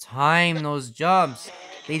supposed to time those jumps?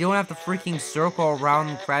 They don't have to freaking circle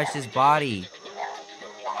around Crash's body.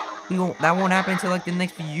 That won't happen until like the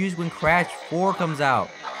next few years when Crash 4 comes out.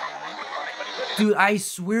 Dude, I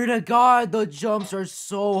swear to God, the jumps are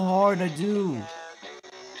so hard to do.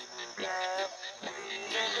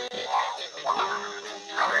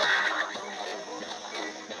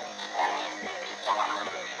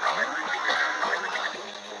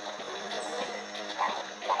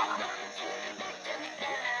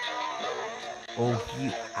 Oh,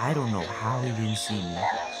 I don't know how he didn't see me.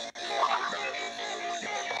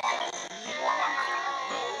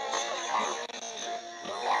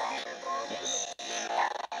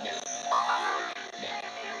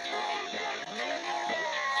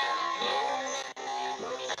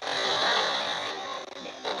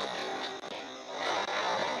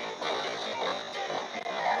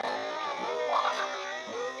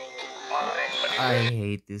 I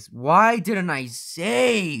hate this. Why didn't I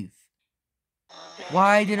save?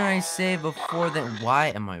 Why didn't I save before then? Why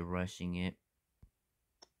am I rushing it?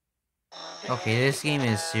 Okay, this game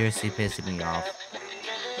is seriously pissing me off.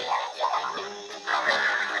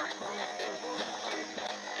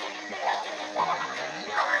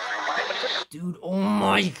 Dude, oh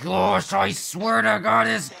my gosh, I swear to God,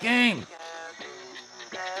 this game!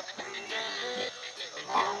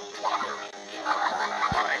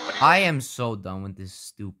 I am so done with this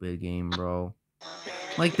stupid game, bro.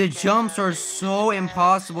 Like, the jumps are so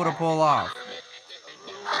impossible to pull off.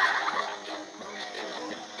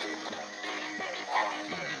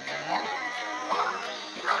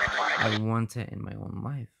 I want to end my own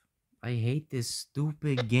life. I hate this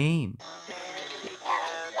stupid game.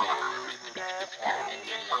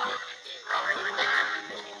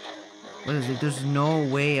 What is it? There's no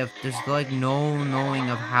way of... There's like no knowing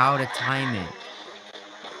of how to time it.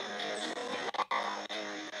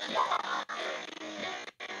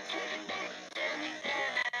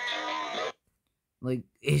 Like,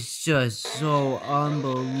 it's just so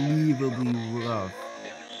unbelievably rough.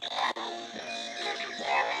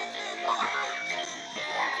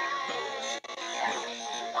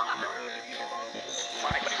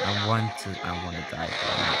 I want to die, but I want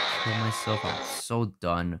to kill myself. I'm so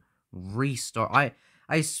done. Restart.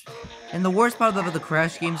 And the worst part of the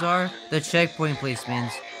Crash games are the checkpoint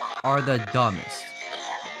placements are the dumbest.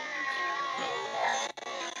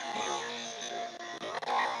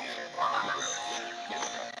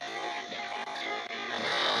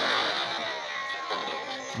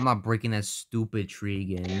 I'm not breaking that stupid tree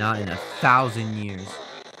again. Not in 1,000 years.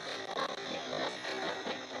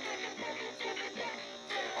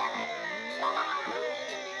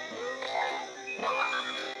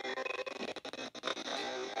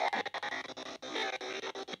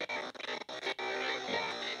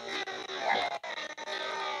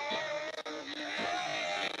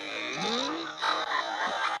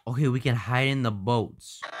 Okay, we can hide in the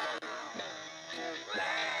boats.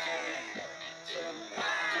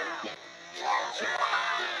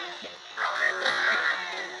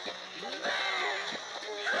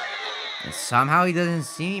 And somehow he doesn't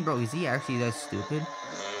see me, bro. Is he actually that stupid?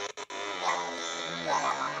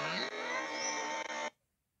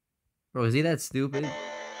 Bro, is he that stupid?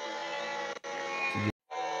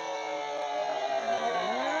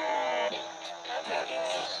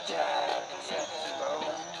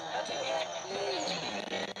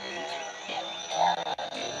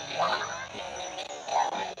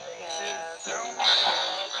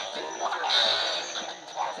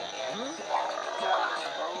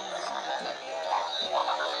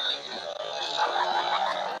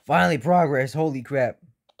 Finally, progress. Holy crap.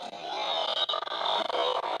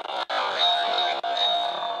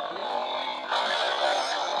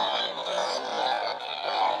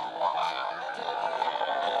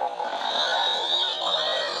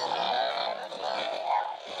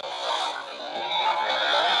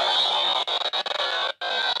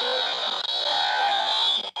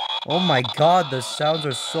 Oh my god, the sounds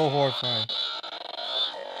are so horrifying.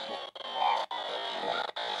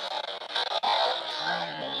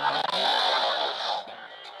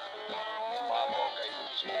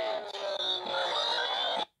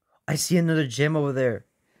 I see another gem over there.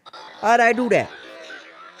 How'd I do that?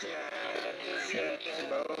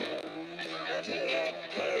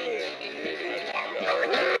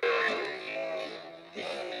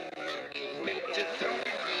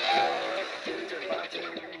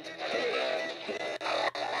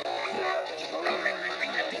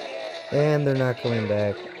 And they're not coming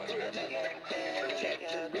back.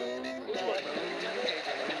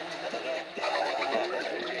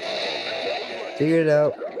 Figured it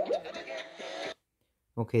out.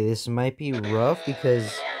 Okay, this might be rough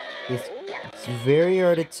because it's very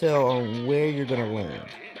hard to tell on where you're gonna land.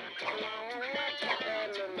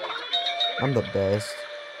 I'm the best.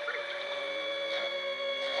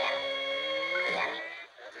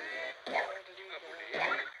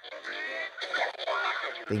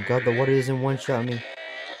 Thank God the water doesn't one-shot me.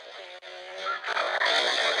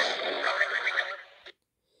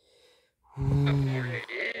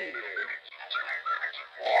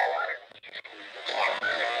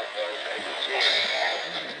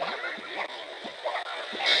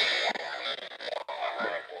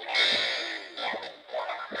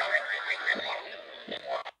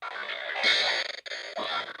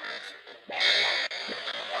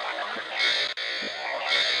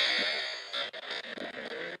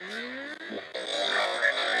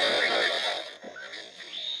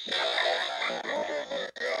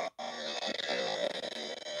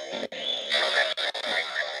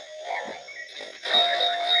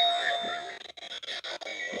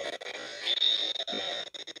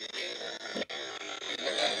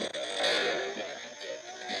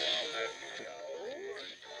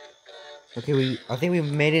 Okay, I think we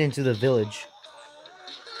made it into the village.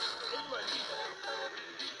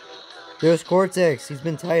 There's Cortex. He's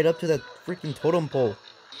been tied up to that freaking totem pole.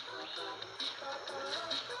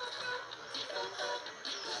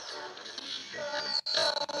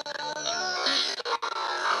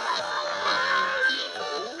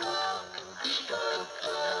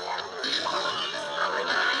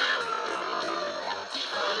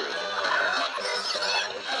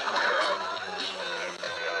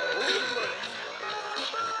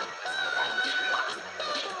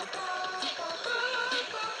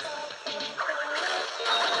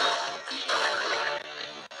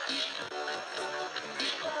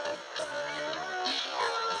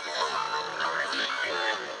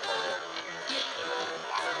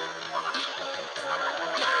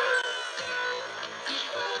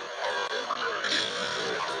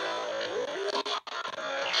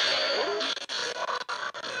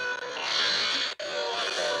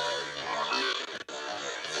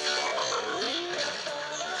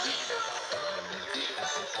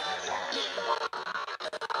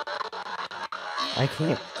 I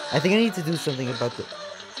can't. I think I need to do something about the...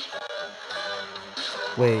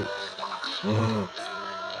 Wait.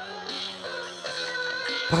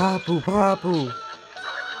 Papu, Papu.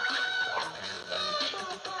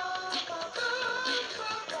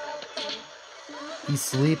 He's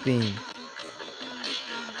sleeping.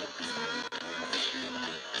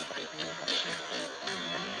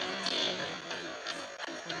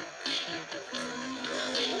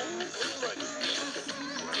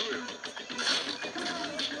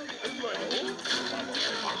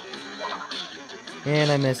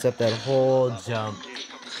 And I messed up that whole jump.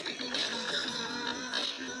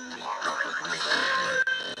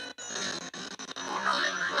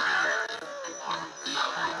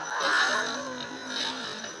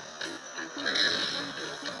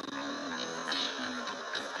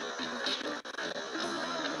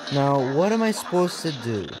 Now, what am I supposed to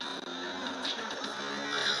do?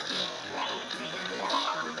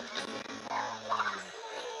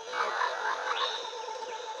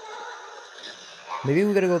 Maybe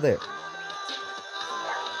we gotta go there.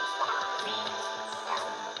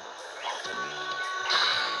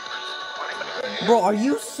 Bro, are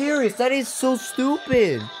you serious? That is so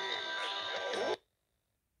stupid.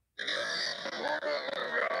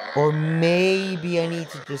 Or maybe I need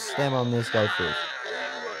to just slam on this guy first.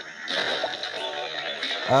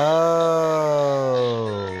 Oh.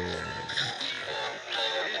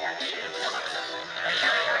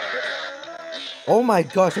 Oh my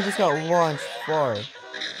gosh, I just got launched far.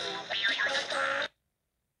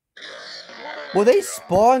 Were they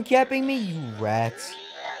spawn capping me, you rats?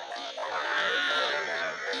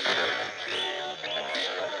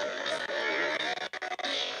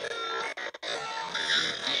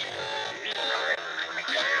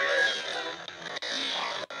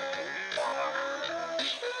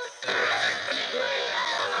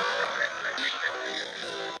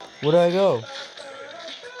 Where'd I go?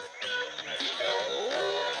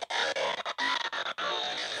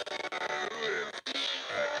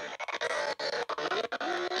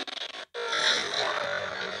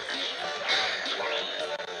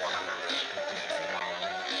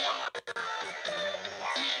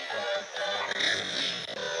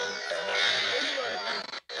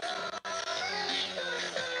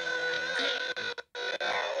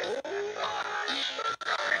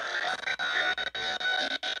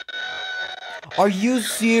 Are you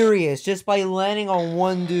serious? Just by landing on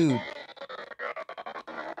one dude?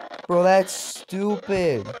 Bro, that's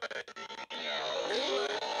stupid.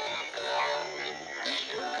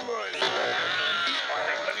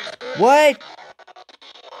 What?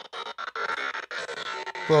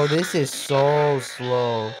 Bro, this is so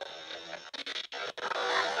slow.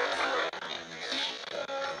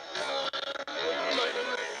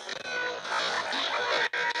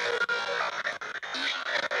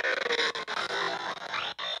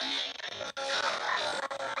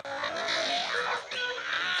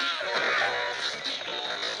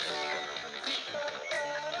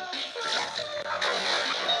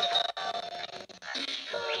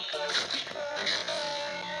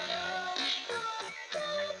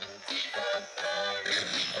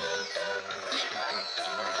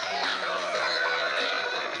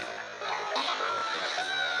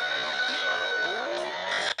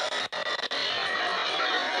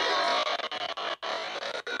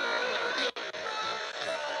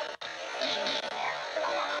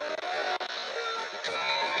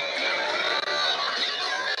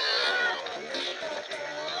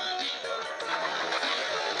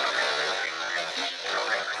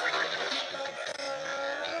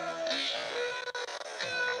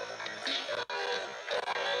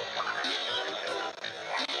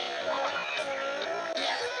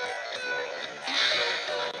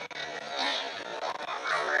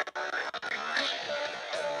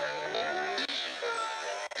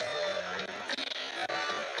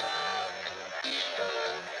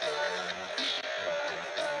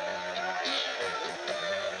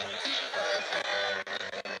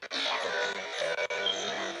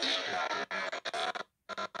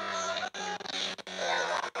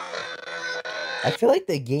 I feel like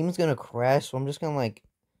the game's gonna crash, so I'm just gonna like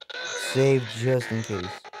save just in case.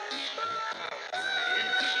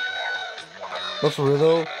 But for real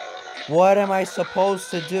though, what am I supposed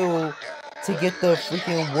to do to get the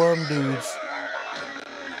freaking worm dudes?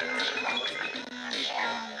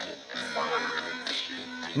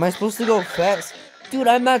 Am I supposed to go fast? Dude,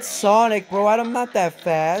 I'm not Sonic, bro. I'm not that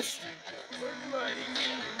fast.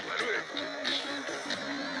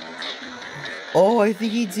 Oh, I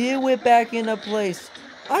think he did whip back into place.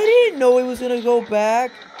 I didn't know he was gonna go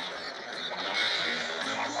back.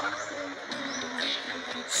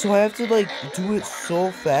 So I have to like do it so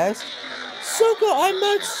fast. Sucker, I'm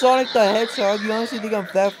not Sonic the Hedgehog. You honestly think I'm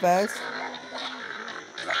that fast?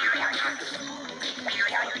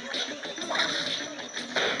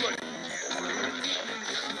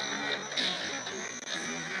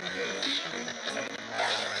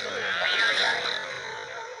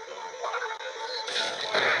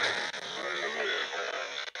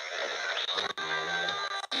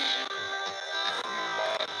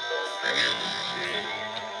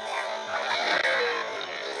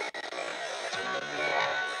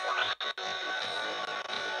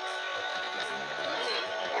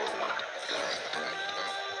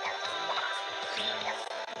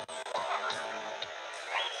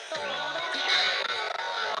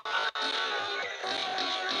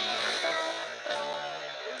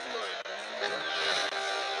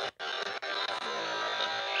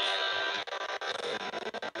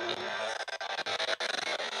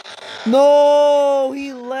 No,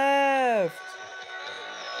 he left.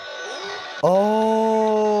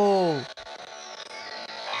 Oh,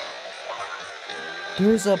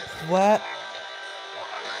 there's a plat.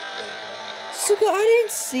 Suka, I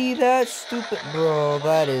didn't see that, stupid bro.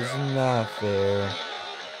 That is not fair.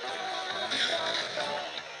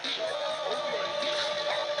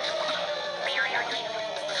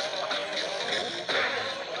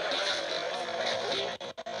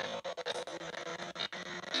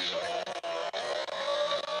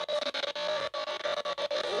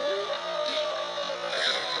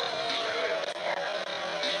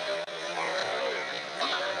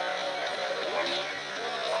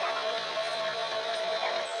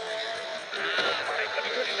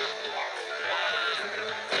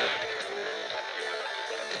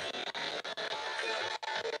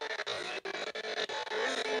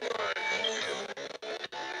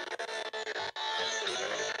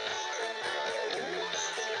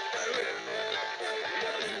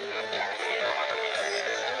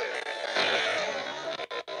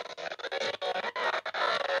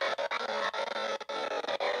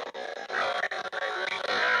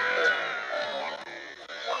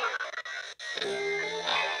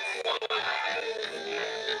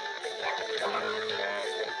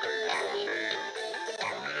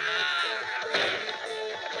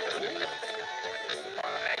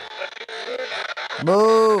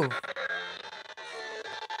 Move.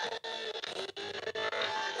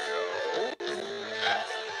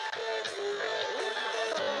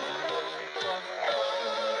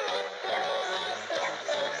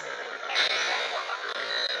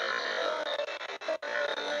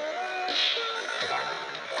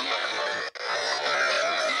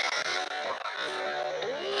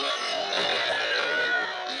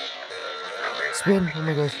 Spin. Oh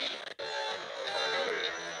my gosh.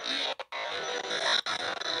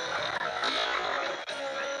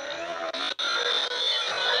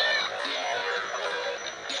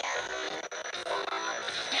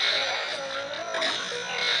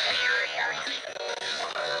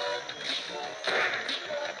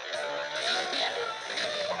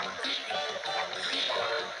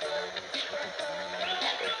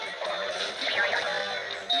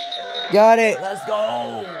 Got it. Let's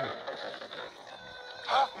go.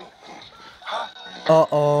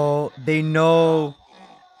 Uh-oh. They know.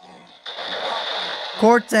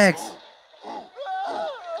 Cortex.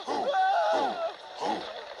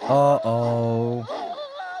 Uh-oh.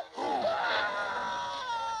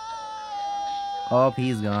 Oh,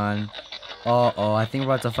 he's gone. Uh-oh. I think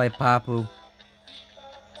we're about to fight Papu.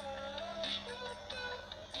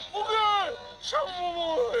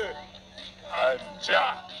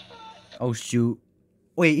 Oh, shoot.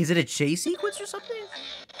 Wait, is it a chase sequence or something?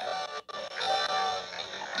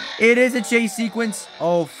 It is a chase sequence.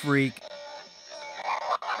 Oh, freak.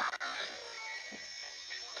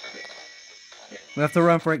 We have to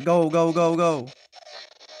run for it. Go, go, go, go.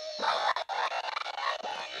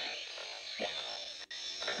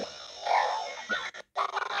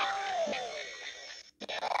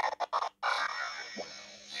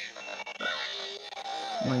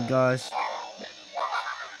 Oh my gosh.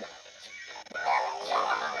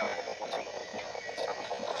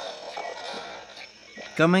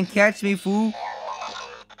 Come and catch me, fool.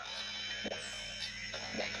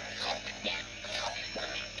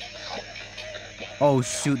 Oh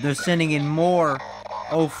shoot, they're sending in more.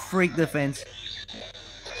 Oh freak defense.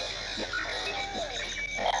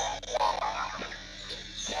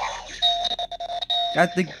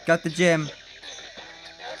 Got the gem.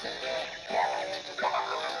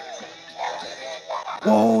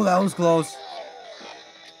 Whoa, that was close.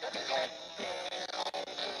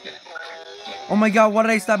 Oh my god, why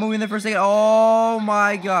did I stop moving there for a second? Oh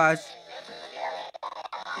my gosh.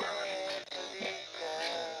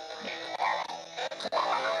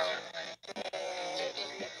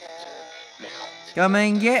 Come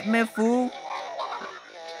and get me, fool.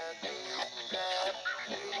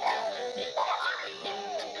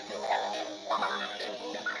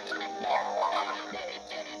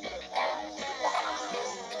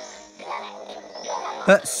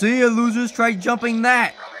 See ya, losers. Try jumping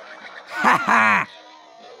that. Ha ha.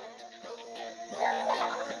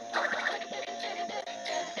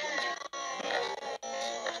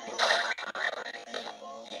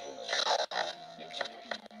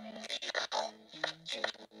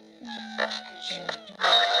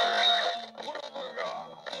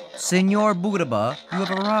 Senor Budaba, you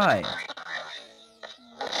have arrived.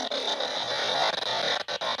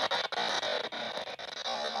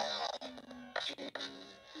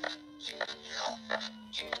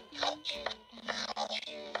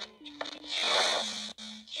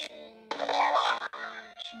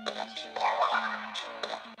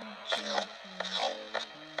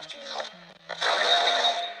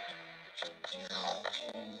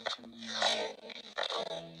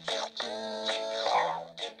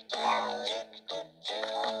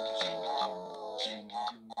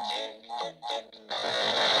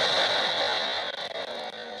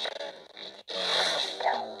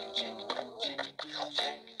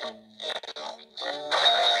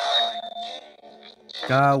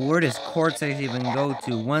 God, where does Cortex even go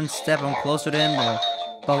to? One step I'm closer to him,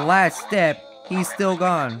 the last step, he's still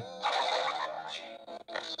gone.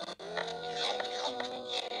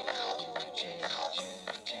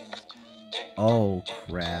 Oh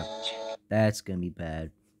crap. That's gonna be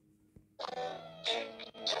bad.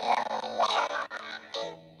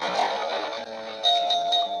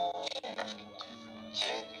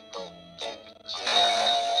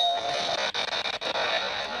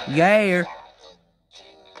 Yeah.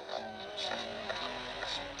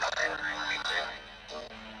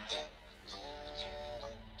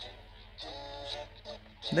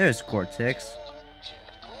 There's Cortex.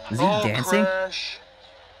 Is he dancing? Crash.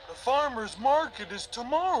 The farmer's market is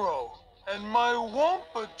tomorrow, and my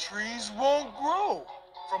wampa trees won't grow,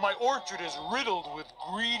 for my orchard is riddled with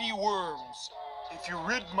greedy worms. If you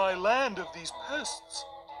rid my land of these pests,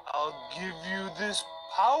 I'll give you this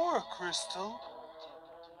power crystal.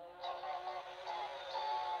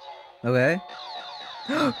 Okay.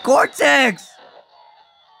 Cortex!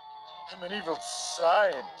 I'm an evil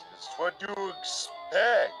scientist. What do you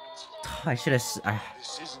expect? I should have.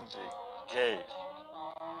 This isn't a game.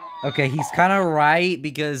 Okay, he's kind of right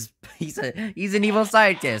because he's an evil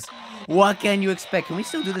scientist. What can you expect? Can we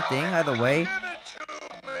still do the thing either way?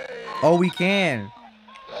 Oh, we can.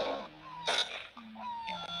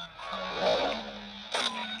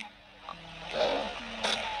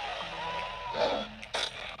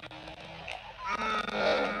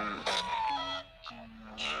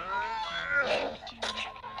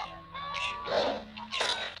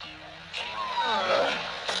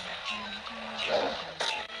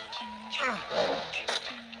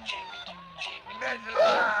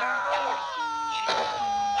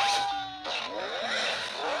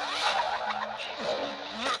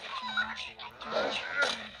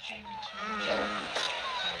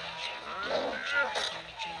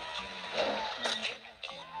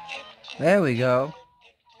 There we go.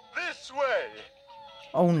 This way.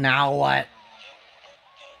 Oh, now what?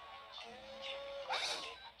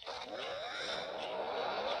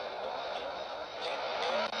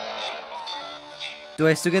 Do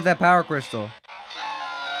I still get that power crystal?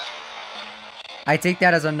 I take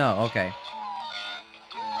that as a no. Okay.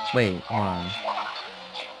 Wait, hold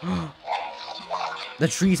on. The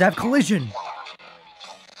trees have collision.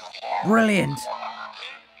 Brilliant.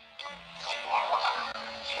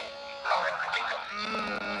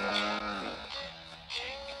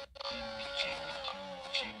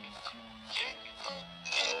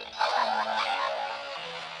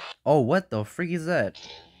 Oh, what the freak is that?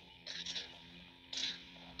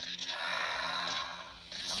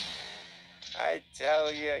 I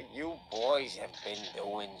tell you, you boys have been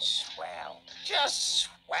doing swell. Just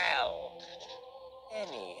swell.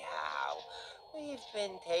 Anyhow, we've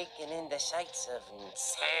been taking in the sights of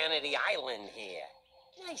Sanity Island here.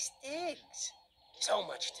 Nice digs. So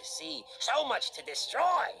much to see, so much to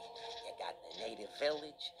destroy. You got the native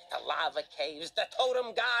village, the lava caves, the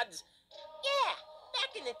totem gods. Yeah,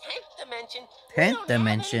 back in the 10th dimension, we 10th don't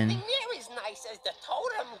dimension? have anything near as nice as the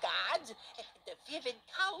totem gods. The vivid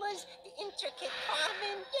colors, the intricate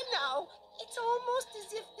carving, you know, it's almost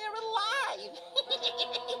as if they're alive.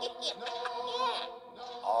 Yeah.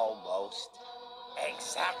 Almost.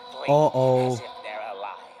 Exactly. Uh-oh. As if they're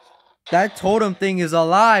alive. That totem thing is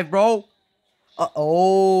alive, bro.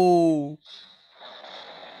 Uh-oh.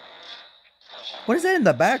 What is that in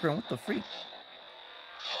the background? What the freak?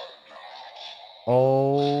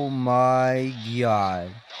 Oh my god.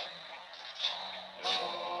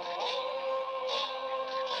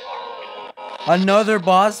 Another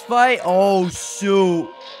boss fight? Oh shoot.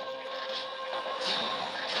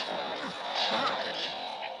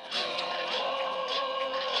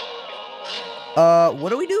 What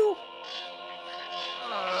do we do?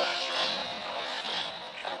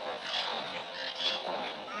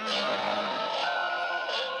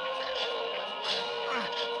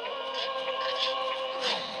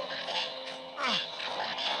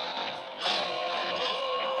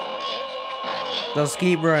 Just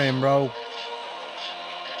keep running, bro.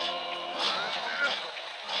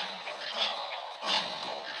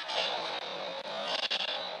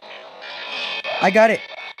 I got it.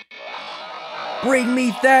 Bring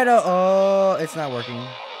me that. Oh, it's not working.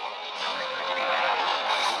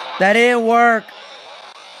 That didn't work.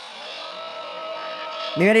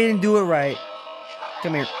 Maybe I didn't do it right.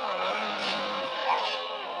 Come here.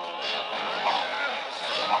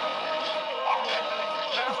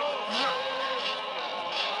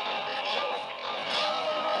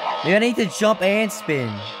 Maybe I need to jump and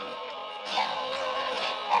spin.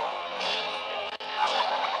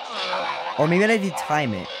 Or maybe I need to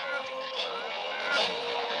time it.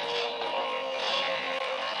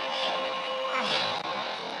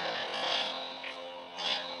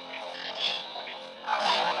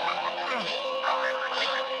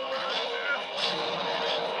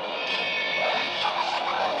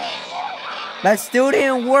 That still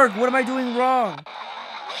didn't work. What am I doing wrong?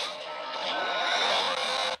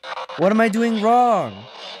 What am I doing wrong?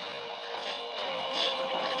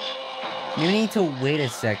 Maybe I need to wait a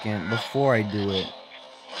second before I do it.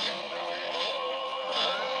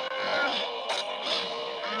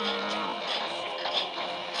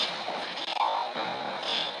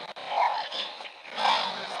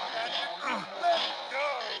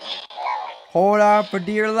 Hold on for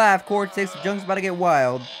dear life, Cortex. The junk's about to get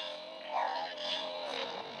wild.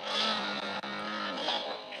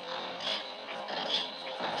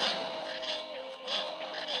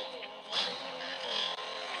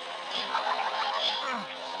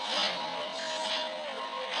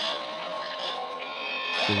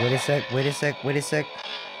 Okay, wait a sec.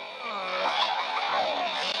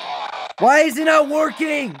 Why is it not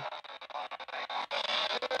working?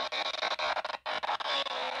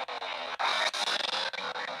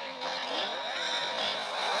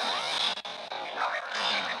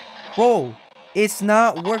 Bro, it's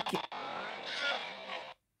not working.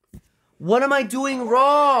 What am I doing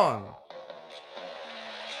wrong?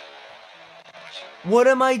 What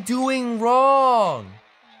am I doing wrong?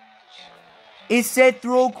 It said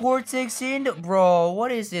throw Cortex in. Bro, what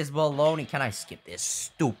is this baloney? Can I skip this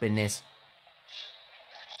stupidness?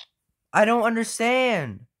 I don't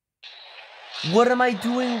understand. What am I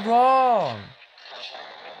doing wrong?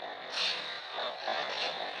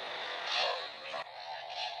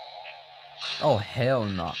 Oh, hell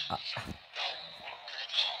no.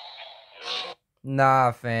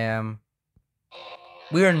 Nah, fam.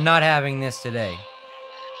 We are not having this today.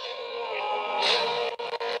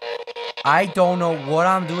 I don't know what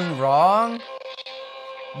I'm doing wrong,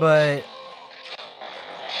 but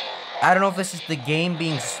I don't know if this is the game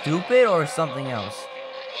being stupid or something else.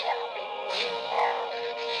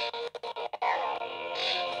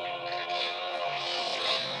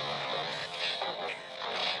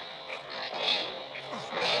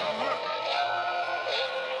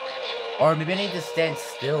 Or maybe I need to stand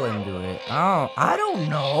still and do it. I don't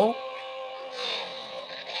know.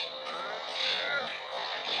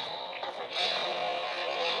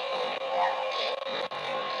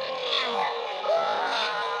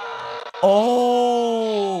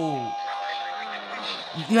 Oh!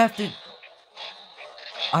 You have to...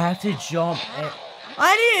 I have to jump and...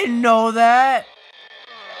 I didn't know that!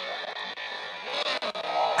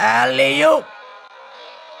 Alley-oop!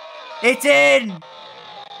 It's in!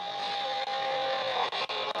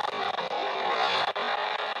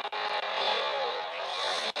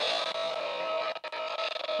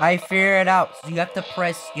 I figured it out. So you have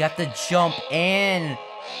to jump and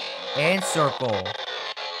circle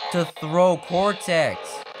to throw Cortex.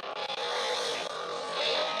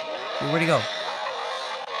 Where'd he go?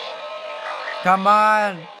 Come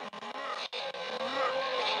on!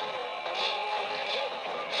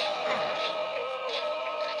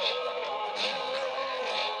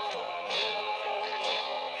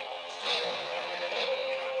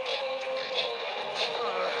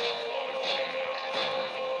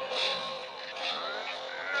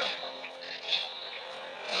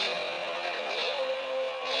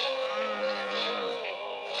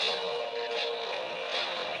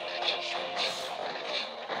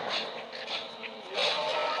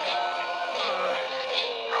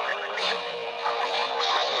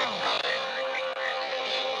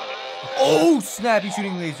 Oh, snap, he's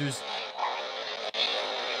shooting lasers.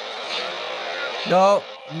 No,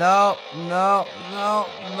 no, no, no,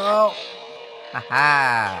 no.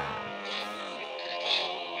 Haha.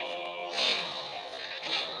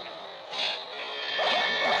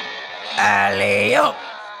 Alley-oop.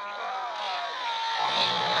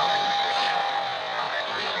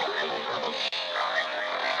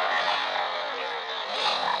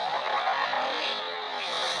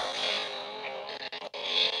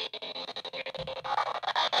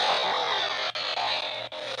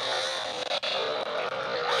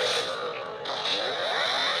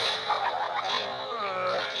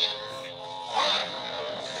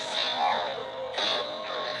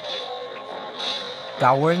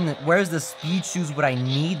 God, where's the speed shoes when I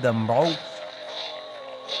need them, bro?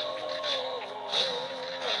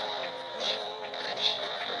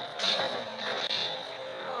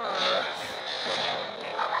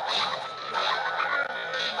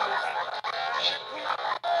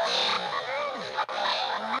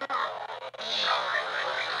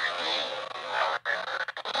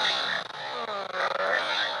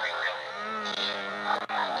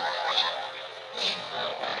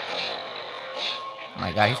 Oh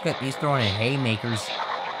my God, he's throwing in haymakers.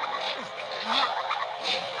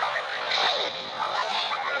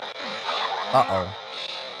 Uh-oh.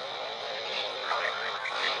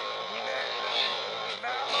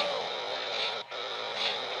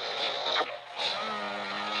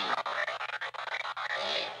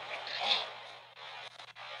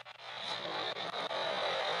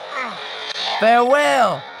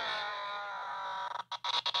 Farewell!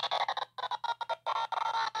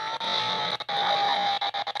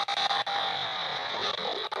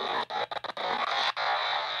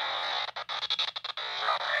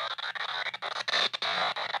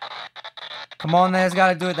 Come on, that's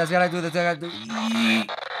gotta do it, that's gotta do it, that's gotta do it. Yeet.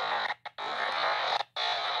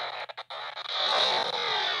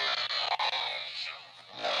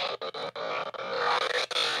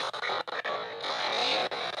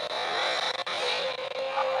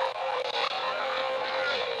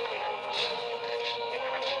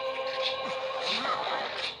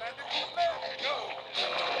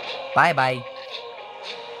 Bye-bye.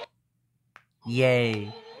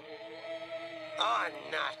 Yay. Oh,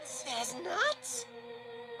 nuts. There's nuts?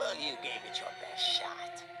 Well, you gave it your best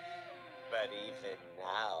shot. But even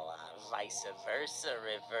now, our vice versa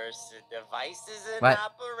reverse device is in What?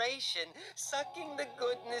 operation, sucking the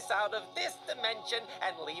goodness out of this dimension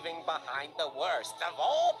and leaving behind the worst of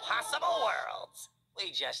all possible worlds.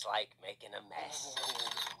 We just like making a mess.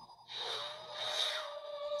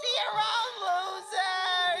 See you around,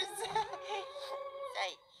 losers!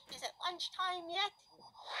 Say, is it lunchtime yet?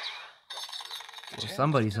 Well,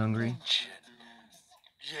 somebody's hungry.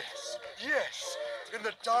 Yes, yes. In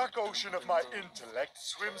the dark ocean of my intellect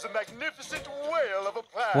swims a magnificent whale of a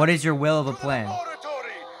plan. What is your will of a To the plan?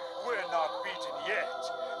 laboratory. We're not beaten yet.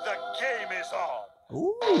 The game is on.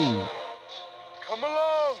 Ooh. Come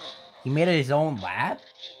along. He made it his own lab?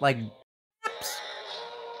 Like,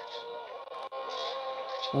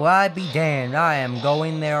 well, I'd be damned. I am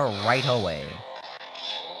going there right away.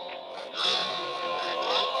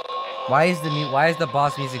 Why is the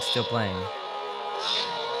boss music still playing?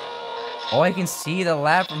 Oh, I can see the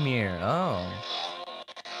lab from here. Oh.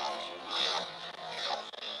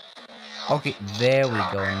 Okay, there we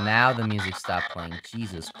go. Now the music stopped playing.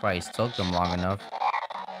 Jesus Christ, took them long enough.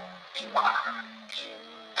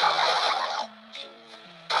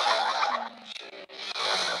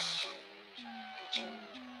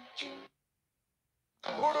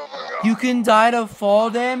 You can die to fall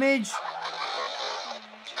damage?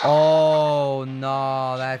 Oh,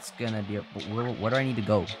 no, that's gonna be... Where do I need to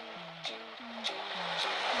go?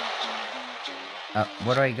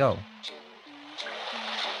 Where do I go?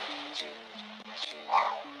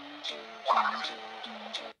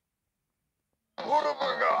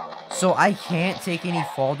 So I can't take any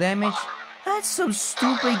fall damage? That's some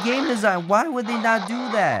stupid game design. Why would they not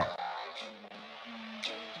do that?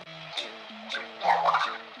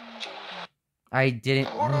 I didn't...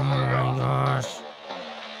 Oh my gosh.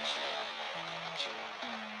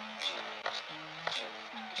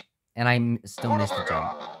 And I still missed the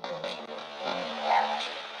jump.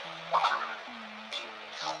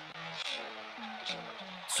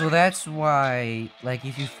 So that's why, like,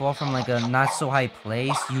 if you fall from, like, a not-so-high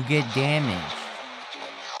place, you get damaged.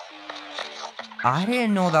 I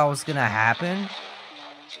didn't know that was gonna happen.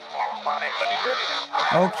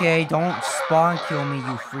 Okay, don't spawn kill me,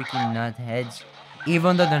 you freaking nutheads.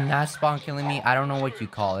 Even though they're not spawn killing me, I don't know what you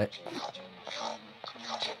call it.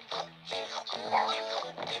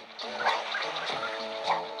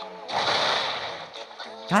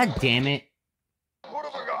 God damn it. What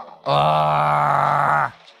have I got?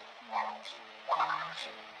 Ah!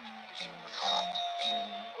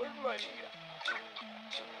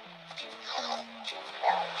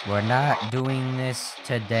 We're not doing this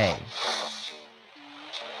today.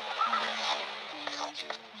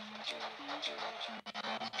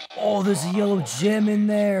 Oh, there's a yellow gem in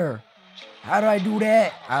there. How do I do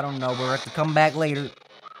that? I don't know. We'll have to come back later.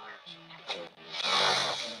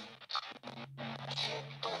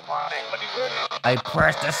 I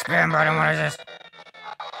pressed the spam button. What is this?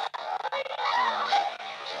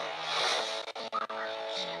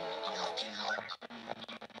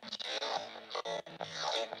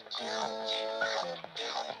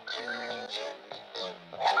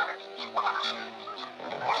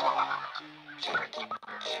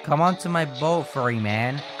 Come onto my boat, furry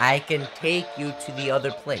man. I can take you to the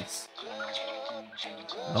other place.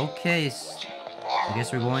 Okay, I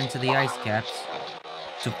guess we're going to the ice caps.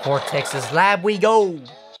 To Cortex's lab we go!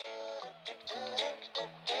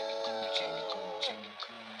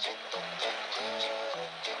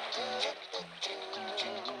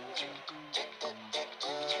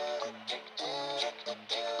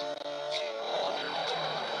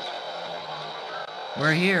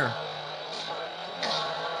 We're here.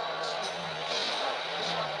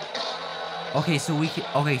 Okay, so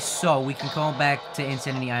we can come back to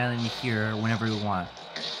Insanity Island here whenever we want.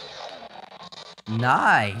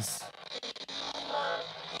 Nice.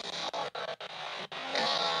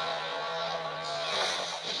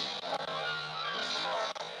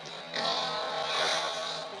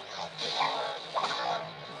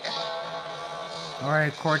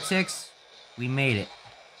 Alright, Cortex, we made it.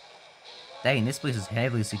 Dang, this place is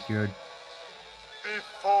heavily secured.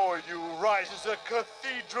 Before you rises a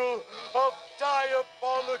cathedral of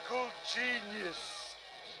diabolical genius.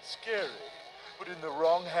 Scary, but in the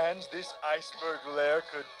wrong hands, this iceberg lair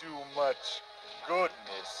could do much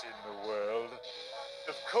goodness in the world.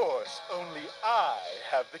 Of course, only I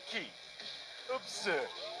have the key. Absurd.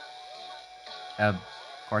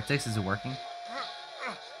 Cortex, is it working?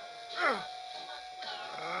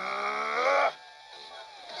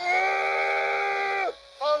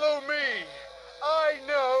 Follow me. I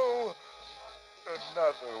know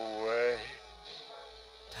another way.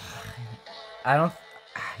 I don't...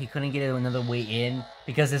 He couldn't get another way in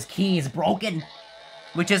because his key is broken,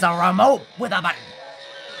 which is a remote with a button.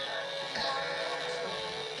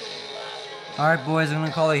 Alright, boys, I'm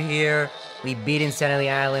gonna call it here. We beat Insanity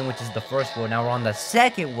Island, which is the first world. Now we're on the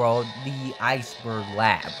second world, the Iceberg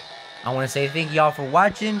Lab. I want to say thank y'all for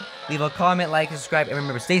watching. Leave a comment, like, subscribe, and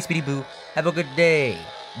remember, stay speedy boo. Have a good day.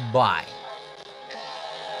 Bye.